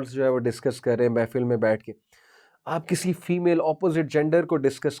کی فالٹس جو ہے وہ ڈسکس کر رہے ہیں محفل میں بیٹھ کے, آپ کسی فیمیل اپوزٹ جینڈر کو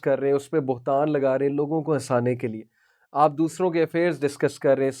ڈسکس کر رہے ہیں, اس پہ بہتان لگا رہے ہیں لوگوں کو ہنسانے کے لیے, آپ دوسروں کے افیئرز ڈسکس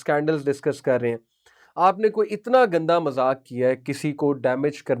کر رہے ہیں, اسکینڈلز ڈسکس کر رہے ہیں, آپ نے کوئی اتنا گندا مذاق کیا ہے کسی کو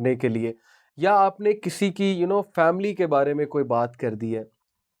ڈیمیج کرنے کے لیے, یا آپ نے کسی کی فیملی کے بارے میں کوئی بات کر دی ہے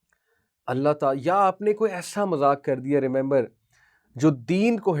اللہ تعالیٰ, یا آپ نے کوئی ایسا مذاق کر دیا ریممبر جو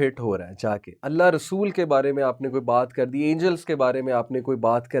دین کو ہٹ ہو رہا ہے, جا کے اللہ رسول کے بارے میں آپ نے کوئی بات کر دی, اینجلز کے بارے میں آپ نے کوئی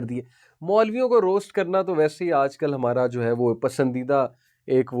بات کر دی. مولویوں کو روسٹ کرنا تو ویسے ہی آج کل ہمارا جو ہے وہ پسندیدہ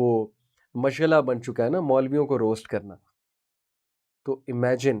ایک وہ مشغلہ بن چکا ہے نا, مولویوں کو روسٹ کرنا. تو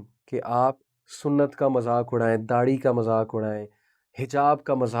امیجن کہ آپ سنت کا مذاق اڑائیں, داڑھی کا مذاق اڑائیں, حجاب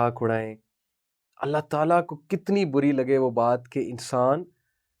کا مذاق اڑائیں, اللہ تعالیٰ کو کتنی بری لگے وہ بات کہ انسان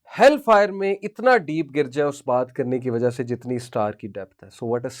ہیل فائر میں اتنا ڈیپ گر جائے اس بات کرنے کی وجہ سے جتنی سٹار کی ڈیپتھ ہے. سو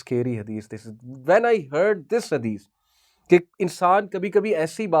واٹ اے اسکیری حدیث this is. When I heard this حدیث کہ انسان کبھی کبھی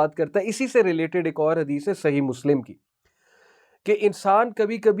ایسی بات کرتا ہے, اسی سے ریلیٹڈ ایک اور حدیث ہے صحیح مسلم کی, کہ انسان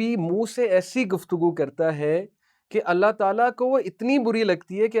کبھی کبھی منہ سے ایسی گفتگو کرتا ہے کہ اللہ تعالیٰ کو وہ اتنی بری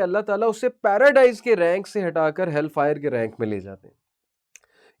لگتی ہے کہ اللہ تعالیٰ اسے پیراڈائز کے رینک سے ہٹا کر ہیل فائر کے رینک میں لے جاتے ہیں.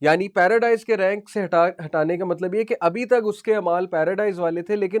 یعنی پیراڈائز کے رینک سے ہٹانے کا مطلب یہ کہ ابھی تک اس کے اعمال پیراڈائز والے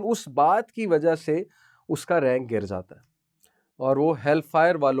تھے, لیکن اس بات کی وجہ سے اس کا رینک گر جاتا ہے, اور وہ ہیل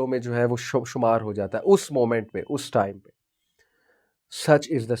فائر والوں میں جو ہے وہ شمار ہو جاتا ہے اس مومنٹ پہ, اس ٹائم پہ. Such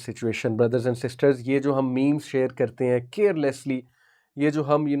is the situation brothers and sisters. یہ جو ہم میمز شیئر کرتے ہیں کیئرلیسلی, یہ جو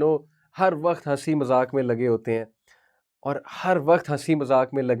ہم ہر وقت ہنسی مذاق میں لگے ہوتے ہیں, اور ہر وقت ہنسی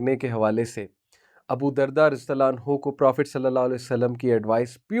مذاق میں لگنے کے حوالے سے ابو دردہ رضی اللہ عنہ کو پروفٹ صلی اللہ علیہ وسلم کی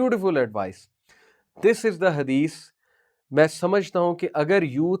advice, beautiful advice, this is the حدیث. میں سمجھتا ہوں کہ اگر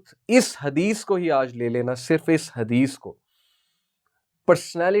یوتھ اس حدیث کو ہی آج لے لینا, صرف اس حدیث کو,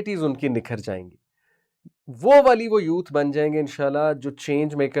 پرسنالٹیز ان کی نکھر جائیں گی, وہ یوتھ بن جائیں گے انشاءاللہ جو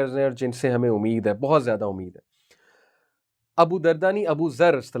چینج میکرز ہیں اور جن سے ہمیں امید ہے, بہت زیادہ امید ہے. ابو دردہ نہیں, ابو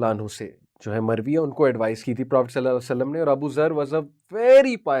ذر رضی اللہ عنہ سے جو ہے مروی ہے, ان کو ایڈوائس کی تھی پروفٹ صلی اللہ علیہ وسلم نے, اور ابو ذر واز اے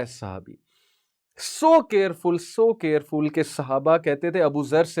ویری پائس صحابی, سو کیئرفل کہ صحابہ کہتے تھے ابو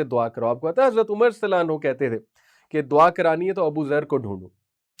ذر سے دعا کرو. آپ کو پتا ہے حضرت عمر صلی اللہ عنہ کہتے تھے کہ دعا کرانی ہے تو ابو ذر کو ڈھونڈو.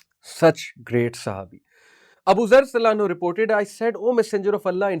 سچ گریٹ صحابی. ابو ذر صلی اللہ عنہ reported, I said, O messenger of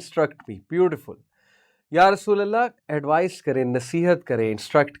Allah, instruct me. Beautiful. یا رسول اللہ ایڈوائس کریں, نصیحت کریں,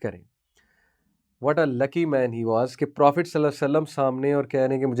 انسٹرکٹ کریں. What a lucky man he was کہ پروفٹ صلی اللہ علیہ وسلم سامنے اور کہہ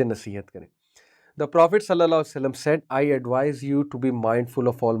رہے ہیں کہ مجھے نصیحت کریں. The Prophet صلی اللہ علیہ وسلم said, I advise you to be mindful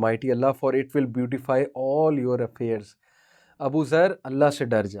of Almighty Allah, for it will beautify all your affairs. ابو ذر اللہ سے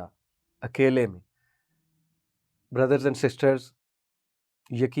ڈر جا اکیلے میں. بردرز اینڈ سسٹرز,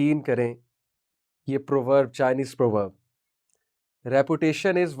 یقین کریں یہ proverb, Chinese proverb,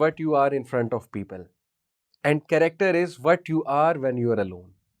 Reputation is what you are in front of people, and character is what you are when you are alone.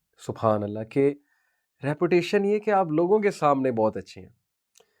 सुभान अल्लाह के रेपुटेशन ये कि आप लोगों के सामने बहुत अच्छे हैं,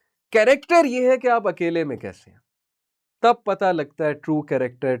 कैरेक्टर ये है कि आप अकेले में कैसे हैं. तब पता लगता है ट्रू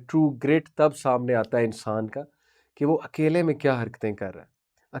कैरेक्टर, ट्रू ग्रेट तब सामने आता है इंसान का कि वो अकेले में क्या हरकतें कर रहा है,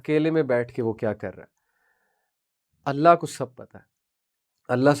 अकेले में बैठ के वो क्या कर रहा है. अल्लाह को सब पता है,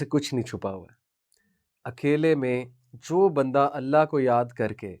 अल्लाह से कुछ नहीं छुपा हुआ है. अकेले में जो बंदा अल्लाह को याद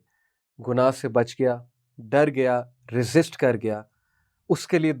करके गुनाह से बच गया, डर गया, रेजिस्ट कर गया,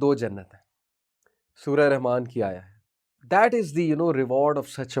 उसके लिए 2 जन्नत है. सूरह रहमान की आया है. That is the reward of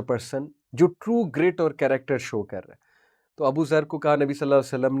such a person जो ट्रू ग्रिट और कैरेक्टर शो कर रहा है. तो अबू ज़र को कहा नबी सल्लल्लाहु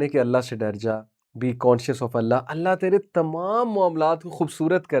अलैहि वसल्लम ने कि अल्लाह से डर जा, B conscious of Allah, Allah तेरे तमाम मामलात को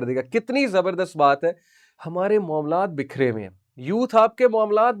खूबसूरत कर देगा. कितनी ज़बरदस्त बात है. हमारे मामलात बिखरे हुए हैं, यूथ आपके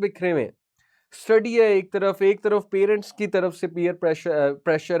मामलात बिखरे हुए हैं. स्टडी है एक तरफ पेरेंट्स की तरफ से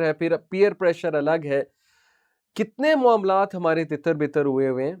प्रेशर है, फिर पीयर प्रेशर अलग है. कितने मामलात हमारे तितर बितर हुए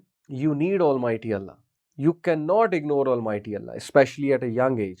हैं. You need almighty Allah. You can not ignore almighty Allah, specially at a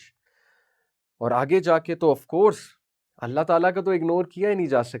young age. और आगे जाके तो ऑफ कोर्स अल्लाह ताला का तो इग्नोर किया ही नहीं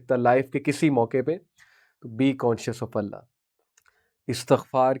जा सकता लाइफ के किसी मौके पे. तो बी कॉन्शियस ऑफ अल्लाह.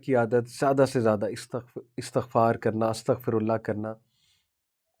 इस्तग़फ़ार की आदत, ज़्यादा से ज़्यादा इस्तग़फ़ार करना, अस्तग़फ़िरुल्लाह करना.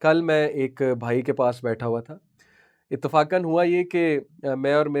 कल मैं एक भाई के पास बैठा हुआ था. इत्तफ़ाक़न हुआ ये कि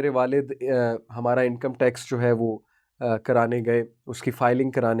मैं और मेरे वालिद हमारा इनकम टैक्स जो है वो कराने गए, उसकी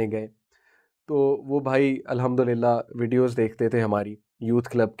फ़ाइलिंग कराने गए. तो वो भाई अल्हम्दुलिल्लाह वीडियोस देखते थे हमारी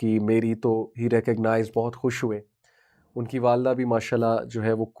यूथ क्लब की, मेरी तो ही रिकग्नाइज़, बहुत खुश हुए. उनकी वालदा भी माशाल्लाह जो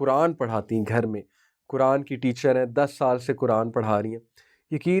है वो कुरान पढ़ाती हैं घर में, कुरान की टीचर हैं, 10 साल से कुरान पढ़ा रही हैं.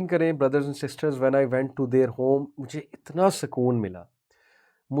 यकीन करें brothers and sisters, when I went to their home, मुझे इतना सुकून मिला,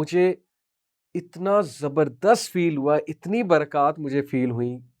 मुझे इतना ज़बरदस्त फील हुआ, इतनी बरक़ात मुझे फील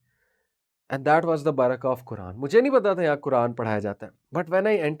हुई. एंड दैट वाज द बरका ऑफ कुरान. मुझे नहीं पता था यहाँ कुरान पढ़ाया जाता है, but when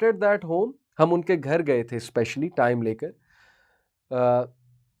I entered that home, हम उनके घर गए थे स्पेशली टाइम लेकर.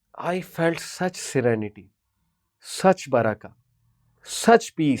 आई फेल्ट सच सिरेनिटी, सच बरका, सच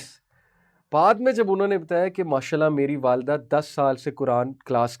पीस. बाद में जब उन्होंने बताया कि माशाल्लाह मेरी वालदा 10 साल से कुरान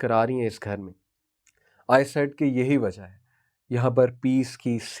क्लास करा रही हैं इस घर में, आई सेड कि यही वजह है यहाँ पर पीस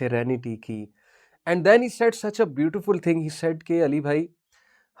की, सिरेनिटी की. And then he said such a beautiful thing. He said कि अली भाई,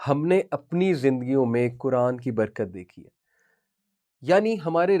 हमने अपनी ज़िंदगियों में कुरान की बरकत देखी है. यानी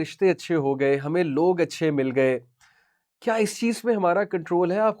हमारे रिश्ते अच्छे हो गए, हमें लोग अच्छे मिल गए. क्या इस चीज़ में हमारा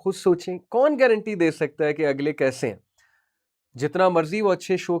कंट्रोल है? आप खुद सोचें. कौन गारंटी दे सकता है कि अगले कैसे हैं? जितना मर्जी वो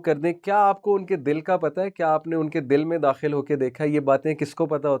अच्छे शो कर दें, क्या आपको उनके दिल का पता है? क्या आपने उनके दिल में दाखिल होकर देखा है? ये बातें किसको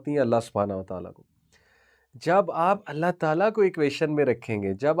पता होती हैं? अल्लाह सुब्हानहू व तआला को. जब आप अल्लाह ताला को इक्वेशन में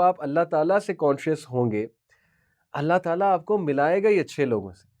रखेंगे, जब आप अल्लाह ताला से कॉन्शियस होंगे, अल्लाह ताला आपको मिलाएगा ही अच्छे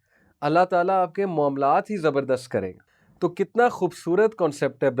लोगों से. अल्लाह ताला आपके मामलात ही ज़बरदस्त करेगा. तो कितना खूबसूरत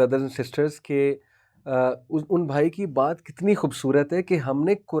कॉन्सेप्ट है ब्रदर्स एंड सिस्टर्स के उन भाई की बात कितनी खूबसूरत है कि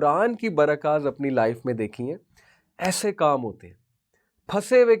हमने कुरान की बरक़ात अपनी लाइफ में देखी हैं. ऐसे काम होते हैं,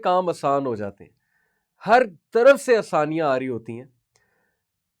 फंसे हुए काम आसान हो जाते हैं, हर तरफ से आसानियां आ रही होती हैं.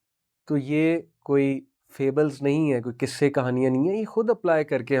 तो ये कोई फेबल्स नहीं है, कोई किस्से कहानियां नहीं है, ये खुद अप्लाई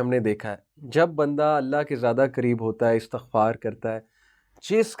करके हमने देखा है. जब बंदा अल्लाह के ज़्यादा करीब होता है, इस्तग़फ़ार करता है,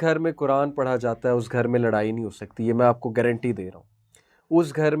 जिस घर में कुरान पढ़ा जाता है उस घर में लड़ाई नहीं हो सकती. ये मैं आपको गारंटी दे रहा हूँ.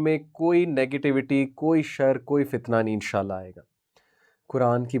 उस घर में कोई नेगेटिविटी, कोई शर, कोई फितना नहीं इंशाल्लाह आएगा.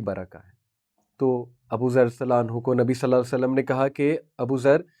 कुरान की बरका है. तो अबू ज़र रज़ियल्लाहु अन्हु को नबी सल्लल्लाहु अलैहि वसल्लम ने कहा कि अबू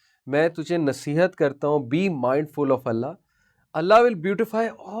ज़र, मैं तुझे नसीहत करता हूँ, be mindful of Allah, Allah will beautify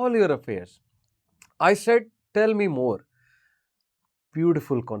all your affairs. I said tell me more.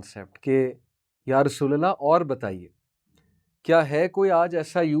 Beautiful concept कि या रसूल अल्लाह, और बताइए, क्या है कोई आज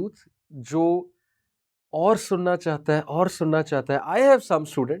ऐसा यूथ जो और सुनना चाहता है, और सुनना चाहता है? आई हैव सम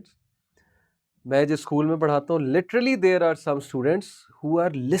स्टूडेंट्स, मैं जिस स्कूल में पढ़ाता हूँ, literally there are some students who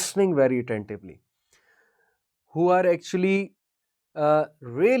are listening very attentively, who are actually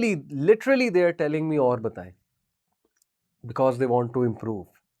really literally they are telling me और बताएं, because they want to improve.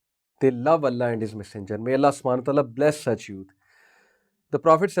 They love Allah and His Messenger. May Allah subhanahu wa ta'ala bless such youth. The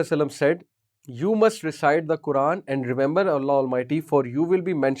Prophet sallallahu alaihi wasallam said, you must recite the Quran and remember Allah Almighty, for you will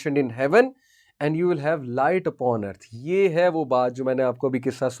be mentioned in heaven and you will have light upon earth. ये है वो बात जो मैंने आपको अभी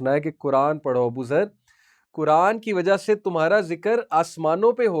किस्सा सुनाया कि कुरान पढ़ो अबू ज़र, कुरान की वजह से तुम्हारा जिक्र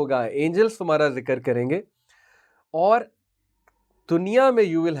आसमानों पे होगा, एंजल्स तुम्हारा जिक्र करेंगे, और दुनिया में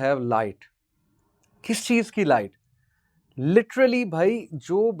यू विल हैव लाइट. किस चीज़ की लाइट? लिटरली भाई,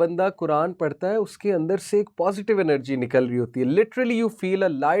 जो बंदा कुरान पढ़ता है उसके अंदर से एक पॉजिटिव एनर्जी निकल रही होती है. Literally you feel a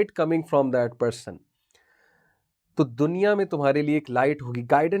light coming from that person. تو دنیا میں تمہارے لیے ایک لائٹ ہوگی,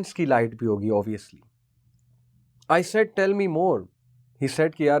 گائیڈنس کی لائٹ بھی ہوگی obviously. I said tell me more. He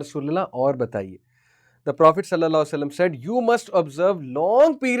said کہ یا رسول اللہ اور بتائیے. The Prophet صلی اللہ علیہ وسلم said you must observe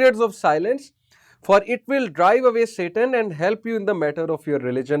long periods of silence for it will drive away Satan and help you in the matter of your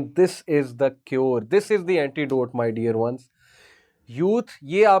religion. This is the cure. This is the antidote, my dear ones. Youth,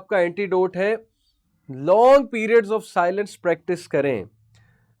 یہ آپ کا antidote ہے. Long periods of silence practice کریں.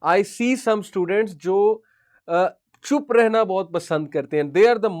 I see some students جو چپ رہنا بہت پسند کرتے ہیں. They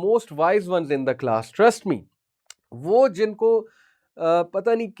are the most wise ones in the class. Trust me. وہ جن کو پتہ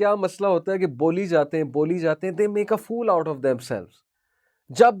نہیں کیا مسئلہ ہوتا ہے کہ بولی جاتے ہیں they make a fool out of themselves.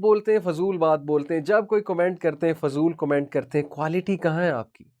 جب بولتے ہیں فضول بات بولتے ہیں, جب کوئی کمنٹ کرتے ہیں فضول کمنٹ کرتے ہیں. کوالٹی کہاں ہے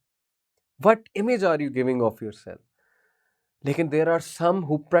آپ کی؟ What image are you giving of yourself? لیکن there are some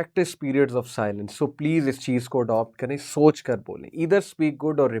who practice periods of silence. So please اس چیز کو adopt کریں, سوچ کر بولیں. Either speak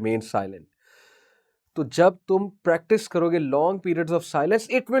good or remain silent. تو جب تم پریکٹس کرو گے long periods of silence,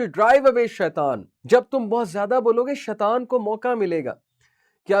 it will drive away شیطان. جب تم بہت زیادہ بولو گے شیطان کو موقع ملے گا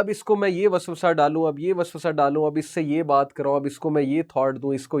کہ اب اس کو میں یہ وسوسہ ڈالوں, اب یہ وسوسہ ڈالوں, اب اس سے یہ بات کراؤں, اب اس کو میں یہ تھاٹ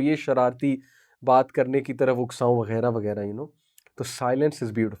دوں, اس کو یہ شرارتی بات کرنے کی طرف اکساؤں وغیرہ وغیرہ. تو silence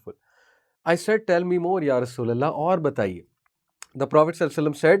is beautiful. I said tell me more یا رسول اللہ, اور بتائیے. دا پروفیٹ صلی اللہ علیہ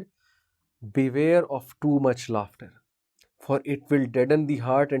وسلم said beware of too much laughter for it will deaden the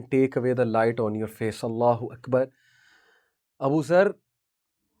heart and take away the light on your face. اللہ اکبر. ابو ذر,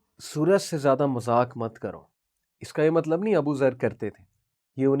 سورج سے زیادہ مذاق مت کرو. اس کا یہ مطلب نہیں ابو ذر کرتے تھے,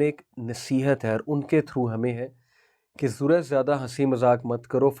 یہ انہیں ایک نصیحت ہے اور ان کے تھرو ہمیں ہے کہ سورج زیادہ ہنسی مذاق مت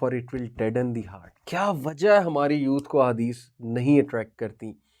کرو, for it will deaden the heart. کیا وجہ ہے ہماری یوتھ کو حدیث نہیں اٹریکٹ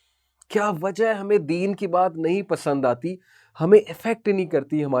کرتی؟ کیا وجہ ہے ہمیں دین کی بات نہیں پسند آتی, ہمیں افیکٹ نہیں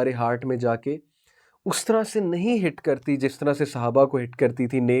کرتی ہمارے ہارٹ میں جا کے, اس طرح سے نہیں ہٹ کرتی جس طرح سے صحابہ کو ہٹ کرتی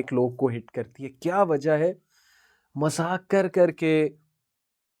تھی, نیک لوگ کو ہٹ کرتی ہے؟ کیا وجہ ہے؟ مذاق کر کر کے,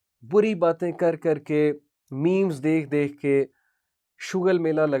 بری باتیں کر کر کے, میمز دیکھ دیکھ کے, شگل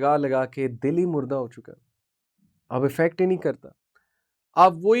میلہ لگا لگا کے دل ہی مردہ ہو چکا, اب افیکٹ ہی نہیں کرتا.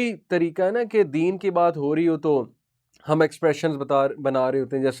 اب وہی طریقہ ہے نا کہ دین کی بات ہو رہی ہو تو ہم ایکسپریشنز بنا رہے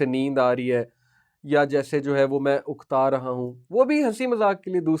ہوتے ہیں, جیسے نیند آ رہی ہے یا جیسے جو ہے وہ میں اکتا رہا ہوں, وہ بھی ہنسی مذاق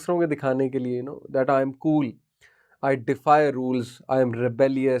کے لیے, دوسروں کے دکھانے کے لیے, that I am cool, I defy rules, I am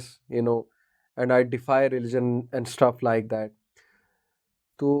rebellious, and I defy religion and stuff like that.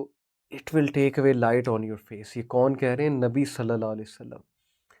 تو it will take away light on your face. یہ کون کہہ رہے ہیں؟ نبی صلی اللہ علیہ وسلم.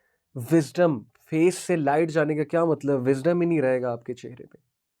 وزڈم, فیس سے لائٹ جانے کا کیا مطلب؟ وزڈم ہی نہیں رہے گا آپ کے چہرے پہ.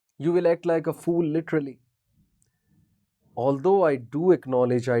 You will act like a fool literally. although I do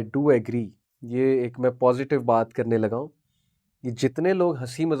acknowledge, I do agree, یہ ایک میں پازیٹیو بات کرنے لگا ہوں. یہ جتنے لوگ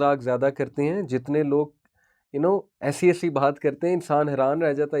ہنسی مذاق زیادہ کرتے ہیں, جتنے لوگ ایسی بات کرتے ہیں, انسان حیران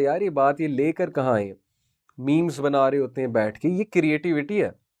رہ جاتا ہے یار یہ بات یہ لے کر کہاں آئے ہیں. میمز بنا رہے ہوتے ہیں بیٹھ کے, یہ کریٹیوٹی ہے.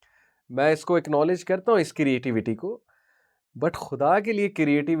 میں اس کو اکنالج کرتا ہوں اس کریٹیوٹی کو, بٹ خدا کے لیے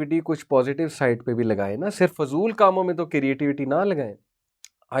کریٹیوٹی کچھ پازیٹیو سائڈ پہ بھی لگائے نا, صرف فضول کاموں میں تو کریٹیوٹی نہ لگائیں.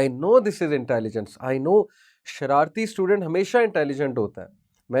 I know this is intelligence, I know شرارتی اسٹوڈنٹ ہمیشہ انٹیلیجنٹ ہوتا ہے.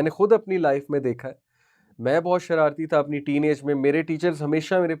 میں نے خود اپنی لائف میں دیکھا ہے, میں بہت شرارتی تھا اپنی ٹین ایج میں. میرے ٹیچرز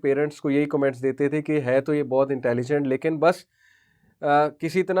ہمیشہ میرے پیرنٹس کو یہی کمنٹس دیتے تھے کہ ہے تو یہ بہت انٹیلیجنٹ, لیکن بس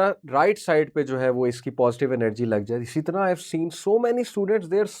کسی طرح رائٹ سائڈ پہ جو ہے وہ اس کی پازیٹیو انرجی لگ جائے. اسی طرح I have seen so many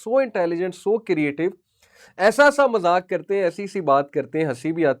students, they are so intelligent, so creative, ایسا مذاق کرتے ہیں, ایسی سی بات کرتے ہیں,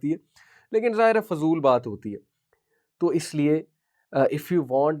 ہنسی بھی آتی ہے, لیکن ظاہر ہے فضول بات ہوتی ہے. تو اس لیے if you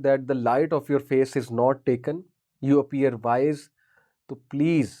want that the light of your face is not taken, you appear wise, تو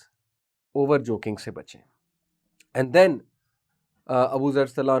please over joking سے بچیں. And then Abu Zar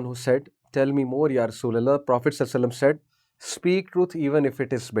صلی اللہ عنہ said, tell me more یا رسول اللہ. Prophet صلی اللہ علیہ وسلم said, speak truth even if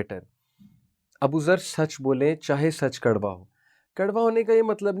it is bitter. ابو ذر سچ بولیں چاہے سچ کڑوا ہو. کڑوا ہونے کا یہ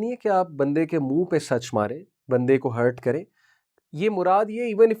مطلب نہیں ہے کہ آپ بندے کے منہ پہ سچ ماریں, بندے کو ہرٹ کریں. یہ مراد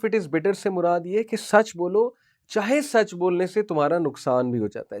یہ even if it is bitter سے مراد یہ ہے کہ سچ بولو, چاہے سچ بولنے سے تمہارا نقصان بھی ہو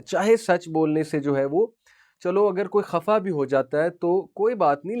جاتا ہے, چاہے سچ بولنے سے جو ہے وہ چلو اگر کوئی خفا بھی ہو جاتا ہے تو کوئی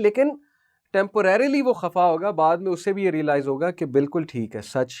بات نہیں, لیکن ٹیمپوریریلی وہ خفا ہوگا, بعد میں اسے بھی یہ ریلائز ہوگا کہ بالکل ٹھیک ہے,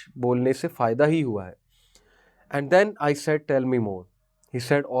 سچ بولنے سے فائدہ ہی ہوا ہے. And then I said tell me more. He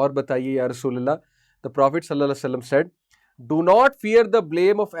said اور بتائیے یا رسول اللہ. دا پروفٹ صلی اللہ علیہ وسلم said do not fear the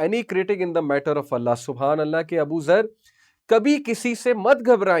blame of any critic in the matter of Allah. سبحان اللہ کے ابو ذر, کبھی کسی سے مت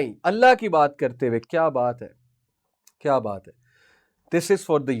گھبرائیں اللہ کی بات کرتے ہوئے. کیا بات ہے, کیا بات ہے. This is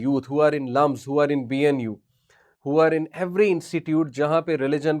for the youth who are in LUMS, who are in BNU, who are in every institute جہاں پہ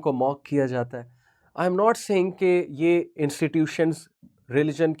ریلیجن کو موک کیا جاتا ہے. I am not saying کہ یہ انسٹیٹیوشنز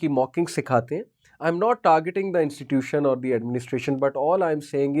ریلیجن کی موکنگ سکھاتے ہیں. I am not targeting the institution or the administration, but all I am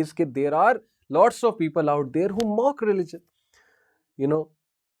saying is کہ there are lots of people out there who mock religion, you know,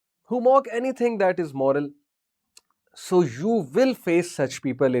 who mock anything that is moral. So you will face such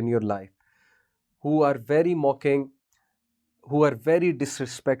people in your life who are very mocking, who are very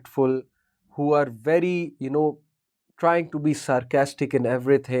disrespectful, who are very, trying to be sarcastic in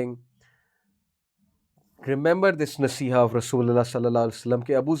everything. Remember this nasiha of Rasulullah sallallahu alaihi wasallam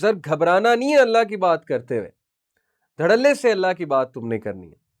कि अबू ज़र घबराना नहीं है अल्लाह की बात करते हुए, धड़ल्ले से अल्लाह की बात तुमने करनी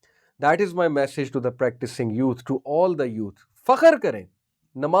है. That is my message to the practicing youth, to all the youth. फख्र करें,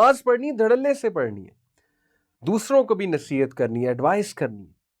 नमाज पढ़नी धड़ल्ले से पढ़नी है, दूसरों को भी नसीहत करनी है, एडवाइस करनी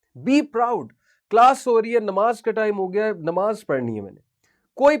है. Be proud. क्लास हो रही है, नमाज का टाइम हो गया है, नमाज पढ़नी है मैंने.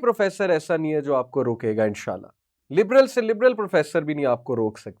 कोई प्रोफेसर ऐसा नहीं है जो आपको रोकेगा इंशाल्लाह. लिबरल से लिबरल प्रोफेसर भी नहीं आपको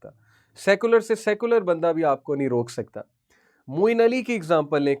रोक सकता, सेकुलर से सेकुलर बंदा भी आपको नहीं रोक सकता. मोइन अली की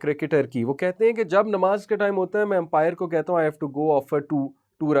एग्जांपल लें, क्रिकेटर की. वो कहते हैं कि जब नमाज का टाइम होता है मैं अंपायर को कहता हूँ I have to go offer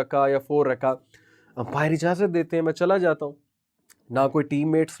 2 रका या 4 रका. अंपायर इजाज़त देते हैं, मैं चला जाता हूँ, ना कोई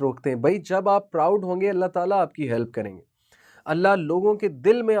टीममेट्स रोकते हैं. भाई जब आप प्राउड होंगे अल्लाह ताला आपकी हेल्प करेंगे, अल्लाह लोगों के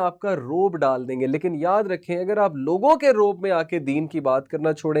दिल में आपका रोब डाल देंगे. लेकिन याद रखें, अगर आप लोगों के रोब में आके दीन की बात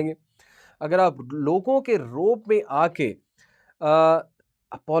करना छोड़ेंगे, अगर आप लोगों के रोब में आके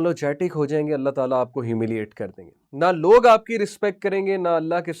अपोलोजेटिक हो जाएंगे, अल्लाह ताला आपको ह्यूमिलिएट कर देंगे. ना लोग आपकी रिस्पेक्ट करेंगे, ना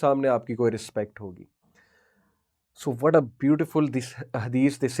अल्लाह के सामने आपकी कोई रिस्पेक्ट होगी. So what a beautiful this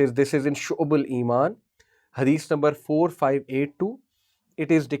hadith this is in Shu'bul Iman, hadith number 4582.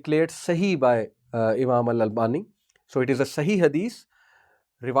 It is declared Sahih by Imam Al-Albani. So it is a Sahih hadith.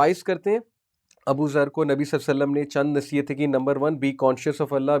 Revise करते हैं. अबू ज़र को नबी सल्लल्लाहु अलैहि वसल्लम ने चंद नसीहतें की. Number 1, be conscious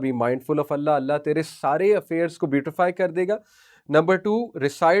of Allah, be mindful of Allah, Allah तेरे सारे अफेयर्स को ब्यूटिफाई कर देगा. नंबर 2,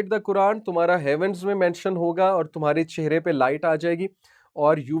 रिसाइट द कुरान, तुम्हारा हेवंस में मेंशन होगा और तुम्हारे चेहरे पे लाइट आ जाएगी,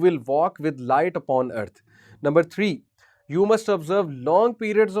 और you will walk with light upon earth. Number 3, you must observe long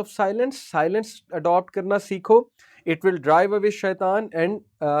periods of silence, silence adopt करना सीखो. इट विल ड्राइव अवे शैतान and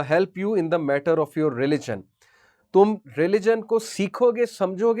help you in the matter of your religion. तुम religion को सीखोगे,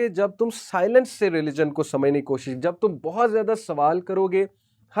 समझोगे जब तुम silence से रिलीजन को समझने की कोशिश. जब तुम बहुत ज़्यादा सवाल करोगे,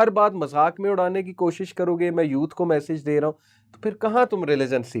 हर बात मजाक में उड़ाने की कोशिश करोगे, मैं यूथ को मैसेज दे रहा हूँ, तो फिर कहाँ तुम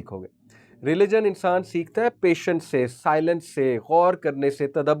रिलीजन सीखोगे. रिलीजन इंसान सीखता है पेशेंस से, साइलेंस से, गौर करने से,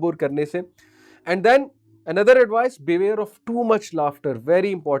 तदब्बुर करने से. And then another advice, beware of too much laughter. Very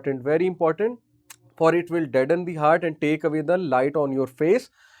important, for it will deaden the heart and take away the light on your face.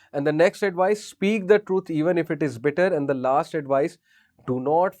 And the next advice, speak the truth even if it is bitter. And the last advice, do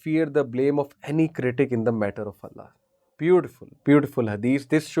not fear the blame of any critic in the matter of Allah. Beautiful hadith.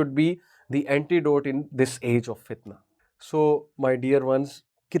 This should be the antidote in this age of fitna. So my dear ones,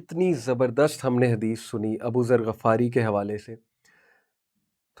 कितनी ज़बरदस्त हमने हदीस सुनी अबू ज़र गफ़ारी के हवाले से.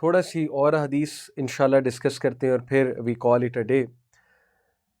 थोड़ा सी और हदीस इंशाल्लाह डिस्कस करते हैं और फिर we call it a day.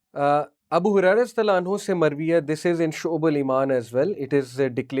 Abu Huraira रज़ियल्लाहु अन्हु से मरवी है. This is in शुअबुल Iman as well. It is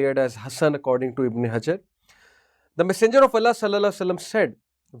declared as Hasan according to इब्न हजर. द मैसेंजर ऑफ अल्लाह सल्लल्लाहु अलैहि वसल्लम सेड,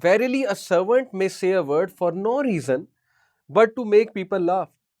 वेरीली अ सर्वेंट मे से a word for no reason but to make people laugh.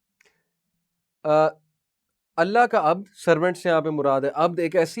 अल्लाह का अब्द, सर्वेंट से यहाँ पे मुराद है, अब्द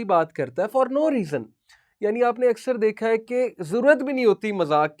एक ऐसी बात करता है फॉर नो रीज़न. यानी आपने अक्सर देखा है कि ज़रूरत भी नहीं होती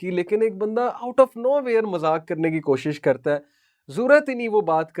मजाक की, लेकिन एक बंदा आउट ऑफ नो वेयर मजाक करने की कोशिश करता है. ज़रूरत ही नहीं वो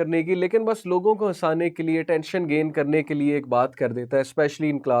बात करने की, लेकिन बस लोगों को हंसाने के लिए, टेंशन गेन करने के लिए एक बात कर देता है, specially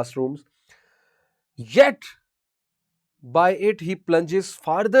in classrooms. Yet bye it he plunges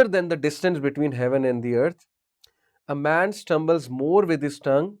farther then the distance between heaven and the earth. A man stumbles more with his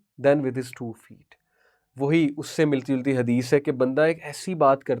tongue then with his 2 feet. वही उससे मिलती जुलती हदीस है कि बंदा एक ऐसी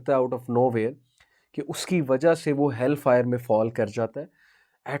बात करता है आउट ऑफ नो वेयर कि उसकी वजह से वो हेल फायर में फॉल कर जाता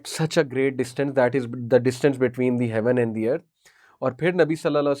है at such a great distance, that is the distance between the heaven and the earth. और फिर नबी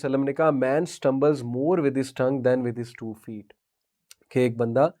सल्लल्लाहु अलैहि वसल्लम ने कहा, man stumbles more with his tongue then with his 2 feet. कि एक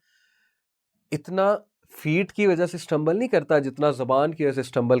बंदा इतना फीट की वजह से स्टम्बल नहीं करता जितना ज़बान की वजह से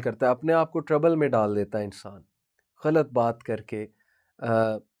स्टम्बल करता है. अपने आप को ट्रबल में डाल देता है इंसान, गलत बात करके,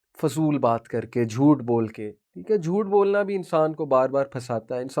 फजूल बात करके, झूठ बोल के. ठीक है, झूठ बोलना भी इंसान को बार बार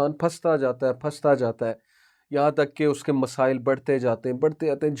फंसाता है. इंसान फंसता जाता है यहाँ तक कि उसके मसाइल बढ़ते जाते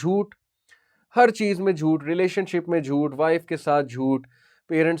हैं. झूठ, हर चीज़ में झूठ, रिलेशनशिप में झूठ, वाइफ के साथ झूठ,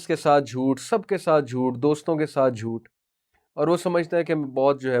 पेरेंट्स के साथ झूठ, सबके साथ झूठ, दोस्तों के साथ झूठ. और वो समझता है कि मैं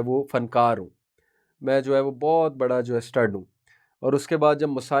बहुत जो है वो फ़नकार हूँ, मैं जो है वो बहुत बड़ा जो है स्टड हूँ. और उसके बाद जब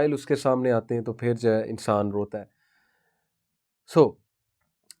मसाइल उसके सामने आते हैं तो फिर जो है इंसान रोता है. सो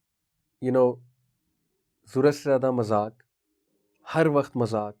यू नो, ज़रूरत से ज़्यादा मजाक, हर वक्त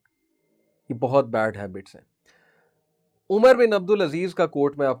मजाक, ये बहुत बैड हैबिट्स हैं. उमर बिन अब्दुल अजीज़ का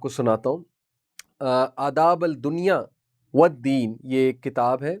कोट मैं आपको सुनाता हूँ. आदाब अल दुनिया व दीन, ये एक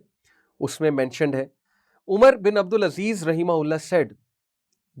किताब है. اس میں مینشنڈ ہے. عمر بن عبد العزیز رحمہ اللہ said,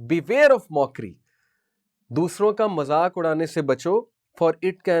 beware of mockery. دوسروں کا مذاق اڑانے سے بچو, for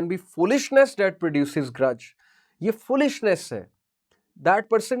it can be foolishness that produces grudge. یہ foolishness ہے. That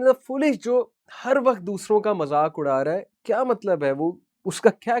person is a foolish, جو ہر وقت دوسروں کا مذاق اڑا رہا ہے. کیا مطلب ہے وہ, اس کا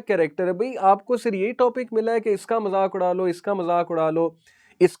کیا کیریکٹر ہے؟ بھئی آپ کو صرف یہی ٹاپک ملا ہے کہ اس کا مذاق اڑا لو, اس کا مذاق اڑا لو,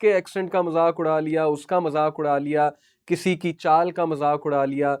 اس کے ایکسنٹ کا مذاق اڑا لیا, اس کا مذاق اڑا لیا, کسی کی چال کا مذاق اڑا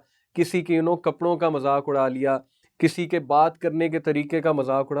لیا, کسی کے کپڑوں کا مذاق اڑا لیا, کسی کے بات کرنے کے طریقے کا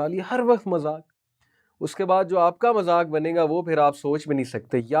مذاق اڑا لیا, ہر وقت مذاق. اس کے بعد جو آپ کا مذاق بنے گا وہ پھر آپ سوچ بھی نہیں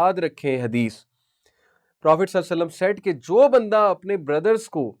سکتے. یاد رکھیں حدیث, پروفٹ صلی اللہ علیہ وسلم سیڈ کہ جو بندہ اپنے بردرز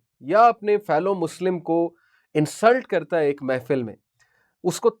کو یا اپنے فیلو مسلم کو انسلٹ کرتا ہے ایک محفل میں,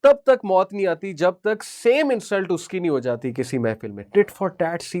 اس کو تب تک موت نہیں آتی جب تک سیم انسلٹ اس کی نہیں ہو جاتی کسی محفل میں. ٹٹ فار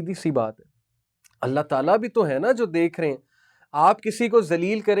ٹیٹ, سیدھی سی بات ہے. اللہ تعالیٰ بھی تو ہے نا جو دیکھ رہے ہیں. آپ کسی کو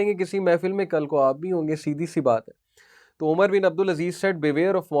ذلیل کریں گے کسی محفل میں, کل کو آپ بھی ہوں گے, سیدھی سی بات ہے. تو عمر بن عبد العزیز said,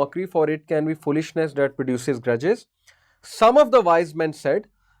 beware of mockery, for it can be foolishness that produces grudges. Some of the wise men said,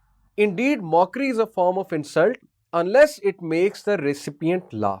 indeed mockery is a form of insult unless it makes the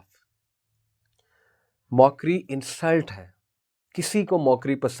recipient laugh. Mockery insult ہے, کسی کو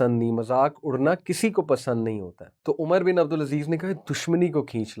موکری پسند نہیں, مذاق اڑنا کسی کو پسند نہیں ہوتا ہے. تو عمر بن عبد العزیز نے کہا دشمنی کو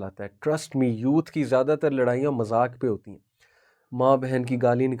کھینچ لاتا ہے. ٹرسٹ می, یوتھ کی زیادہ تر لڑائیاں مذاق پہ ہوتی ہیں. ماں بہن کی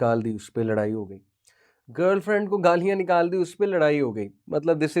گالی نکال دی, اس پہ لڑائی ہو گئی. گرل فرینڈ کو گالیاں نکال دی, اس پہ لڑائی ہو گئی.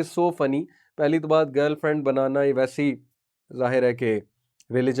 مطلب دس از سو فنی. پہلی تو بات, گرل فرینڈ بنانا یہ ویسے ہی ظاہر ہے کہ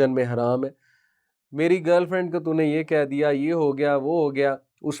ریلیجن میں حرام ہے. میری گرل فرینڈ کو تو نے یہ کہہ دیا, یہ ہو گیا, وہ ہو گیا,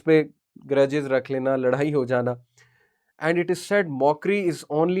 اس پہ گرجز رکھ لینا, لڑائی ہو جانا. And it is said mockery is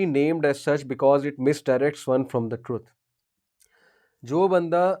only named as such because it misdirects one from the truth. جو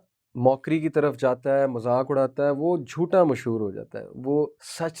بندہ موکری کی طرف جاتا ہے, مذاق اڑاتا ہے, وہ جھوٹا مشہور ہو جاتا ہے, وہ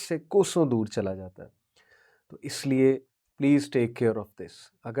سچ سے کوسوں دور چلا جاتا ہے. تو اس لیے please take care of this.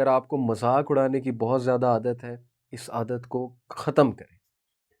 اگر آپ کو مذاق اڑانے کی بہت زیادہ عادت ہے, اس عادت کو ختم کریں.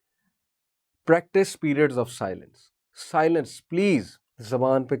 Practice periods of silence. Silence, please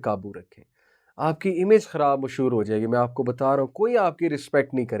زبان پہ قابو رکھیں. آپ کی امیج خراب مشہور ہو جائے گی. میں آپ کو بتا رہا ہوں, کوئی آپ کی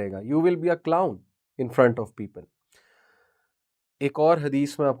رسپیکٹ نہیں کرے گا. You will be a clown in front of people. ایک اور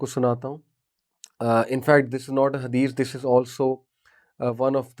حدیث میں آپ کو سناتا ہوں. In fact this is not a حدیث, this is also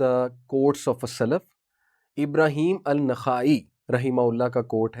one of the quotes of a سلف. ابراہیم النخائی رحمہ اللہ کا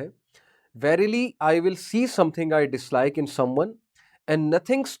کوٹ ہے, verily I will C some thing I dish like in some one and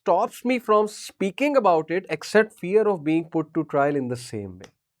nothing stops me from speaking about it accept fear of being put to trial in the same way.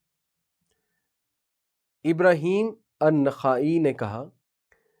 ابراہیم النخائی نے کہا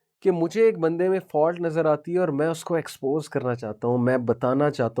کہ مجھے ایک بندے میں fault نظر آتی ہے اور میں اس کو ایکسپوز کرنا چاہتا ہوں, میں بتانا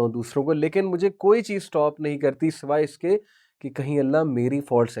چاہتا ہوں دوسروں کو, لیکن مجھے کوئی چیز سٹاپ نہیں کرتی سوائے اس کے کہ کہیں اللہ میری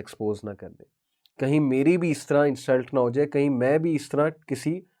فالٹس ایکسپوز نہ کر دے, کہیں میری بھی اس طرح انسلٹ نہ ہو جائے, کہیں میں بھی اس طرح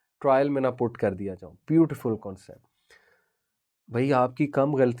کسی ٹرائل میں نہ پٹ کر دیا جاؤں. Beautiful concept. بھائی آپ کی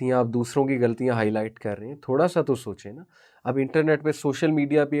کم غلطیاں, آپ دوسروں کی غلطیاں ہائی لائٹ کر رہے ہیں, تھوڑا سا تو سوچیں نا. اب انٹرنیٹ پہ, سوشل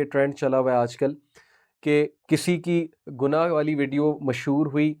میڈیا پہ یہ ٹرینڈ چلا ہوا ہے آج کل کہ کسی کی گناہ والی ویڈیو مشہور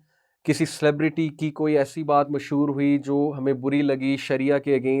ہوئی, کسی سیلیبریٹی کی کوئی ایسی بات مشہور ہوئی جو ہمیں بری لگی, شریعہ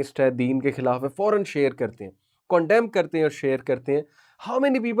کے اگینسٹ ہے, دین کے خلاف ہے, فوراً شیئر کرتے ہیں, کنڈیم کرتے ہیں اور شیئر کرتے ہیں. How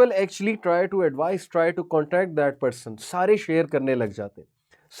many people actually try to advise, try to contact that person? سارے شیئر کرنے لگ جاتے ہیں,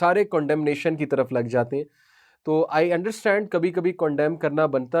 سارے کنڈیمنیشن کی طرف لگ جاتے ہیں. تو آئی انڈرسٹینڈ کبھی کبھی کنڈیم کرنا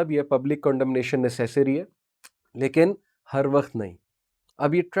بنتا بھی ہے, پبلک کنڈمنیشن نیسیسری ہے, لیکن ہر وقت نہیں.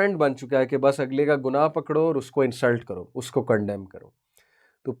 اب یہ ٹرینڈ بن چکا ہے کہ بس اگلے کا گناہ پکڑو اور اس کو انسلٹ کرو, اس کو کنڈیم کرو.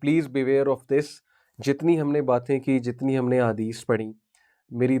 تو پلیز بیویئر آف دس. جتنی ہم نے باتیں کی, جتنی ہم نے حدیث پڑھی,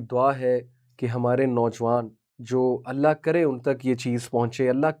 میری دعا ہے کہ ہمارے نوجوان جو اللہ کرے ان تک یہ چیز پہنچے,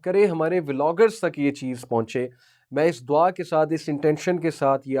 اللہ کرے ہمارے ولاگرز تک یہ چیز پہنچے. میں اس دعا کے ساتھ, اس انٹینشن کے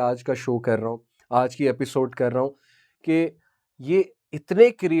ساتھ یہ آج کا شو کر رہا ہوں, آج کی ایپیسوڈ کر رہا ہوں کہ یہ اتنے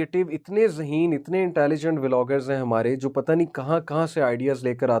کریٹیو, اتنے ذہین, اتنے انٹیلیجنٹ ولاگرز ہیں ہمارے, جو پتہ نہیں کہاں کہاں سے آئیڈیاز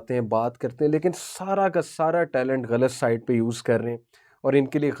لے کر آتے ہیں, بات کرتے ہیں, لیکن سارا کا سارا ٹیلنٹ غلط سائٹ پہ یوز کر رہے ہیں اور ان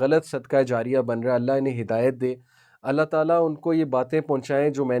کے لیے غلط صدقہ جاریہ بن رہا ہے. اللہ انہیں ہدایت دے, اللہ تعالیٰ ان کو یہ باتیں پہنچائیں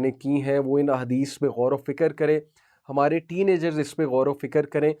جو میں نے کی ہیں, وہ ان احادیث پہ غور و فکر کرے. ہمارے ٹین ایجرز اس پہ غور و فکر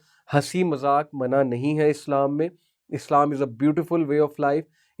کریں. ہنسی مذاق منع نہیں ہے اسلام میں. Islam is a beautiful way of life,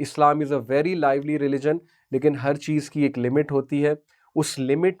 Islam is a very lively religion, لیکن ہر چیز کی ایک لمٹ ہوتی ہے. اس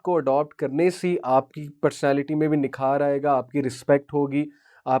لمٹ کو اڈاپٹ کرنے سے آپ کی پرسنالٹی میں بھی نکھار آئے گا, آپ کی رسپیکٹ ہوگی,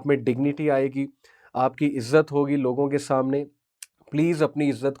 آپ میں ڈگنیٹی آئے گی, آپ کی عزت ہوگی لوگوں کے سامنے. پلیز اپنی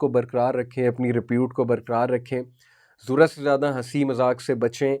عزت کو برقرار رکھیں, اپنی ریپیوٹ کو برقرار رکھیں. ضرورت سے زیادہ ہنسی مذاق سے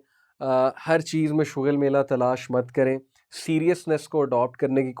بچیں. ہر چیز میں شغل میلہ تلاش مت کریں. سیریسنس کو اڈاپٹ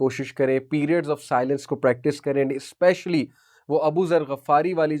کرنے کی کوشش کریں, پیریڈز آف سائلنس کو پریکٹس کریں, اینڈ اسپیشلی وہ ابو ذر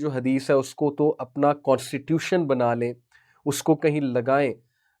غفاری والی جو حدیث ہے اس کو تو اپنا کانسٹیٹیوشن بنا لیں, اس کو کہیں لگائیں,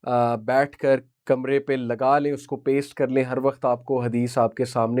 بیٹھ کر کمرے پہ لگا لیں, اس کو پیسٹ کر لیں, ہر وقت آپ کو حدیث آپ کے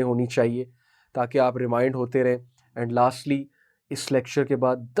سامنے ہونی چاہیے تاکہ آپ ریمائنڈ ہوتے رہیں. اینڈ لاسٹلی اس لیکچر کے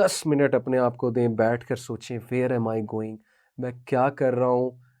بعد 10 منٹ اپنے آپ کو دیں, بیٹھ کر سوچیں ویئر ایم آئی گوئنگ, میں کیا کر رہا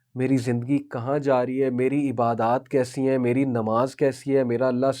ہوں, میری زندگی کہاں جا رہی ہے, میری عبادات کیسی ہیں, میری نماز کیسی ہے, میرا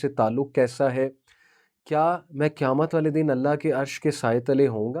اللہ سے تعلق کیسا ہے, کیا میں قیامت والے دن اللہ کے عرش کے سائے تلے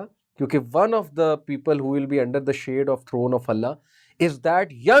ہوں گا, کیونکہ one of the people who will be under the shade of throne of Allah is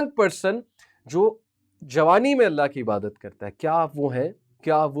that young person جو جوانی میں اللہ کی عبادت کرتا ہے. کیا آپ وہ ہیں,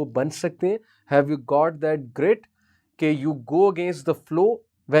 کیا آپ وہ بن سکتے ہیں؟ Have you got that great کہ you go against the flow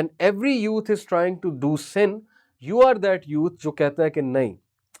when every youth is trying to do sin, you are that youth جو کہتا ہے کہ نہیں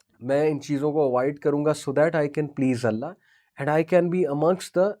میں ان چیزوں کو اوائڈ کروں گا so that I can please Allah and I can be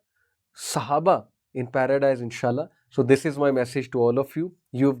amongst the Sahaba in paradise inshallah. So this is my message to all of you.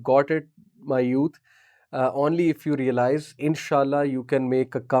 You've got it, my youth. Only if you realize inshallah you can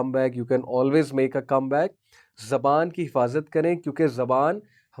make a comeback, you can always make a comeback. زبان کی حفاظت کریں کیونکہ زبان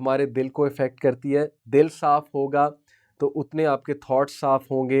ہمارے دل کو effect کرتی ہے. دل صاف ہوگا تو اتنے آپ کے تھاٹس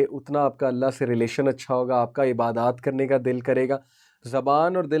صاف ہوں گے, اتنا آپ کا اللہ سے ریلیشن اچھا ہوگا, آپ کا عبادات کرنے کا دل کرے گا.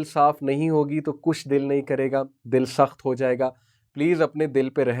 زبان اور دل صاف نہیں ہوگی تو کچھ دل نہیں کرے گا, دل سخت ہو جائے گا. پلیز اپنے دل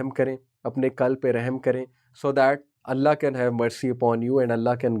پہ رحم کریں, اپنے قلب پہ رحم کریں, so that Allah can have mercy upon you and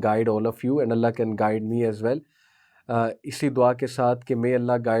Allah can guide all of you and Allah can guide me as well. اسی دعا کے ساتھ کہ may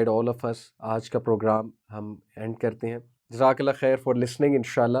Allah guide all of us, آج کا پروگرام ہم اینڈ کرتے ہیں. جزاک اللہ خیر for listening.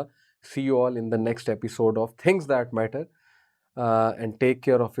 Inshallah see you all in the next episode of Things That Matter, and take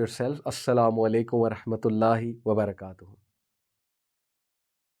care of yourselves. Assalamu alaikum wa rahmatullahi wa barakatuh.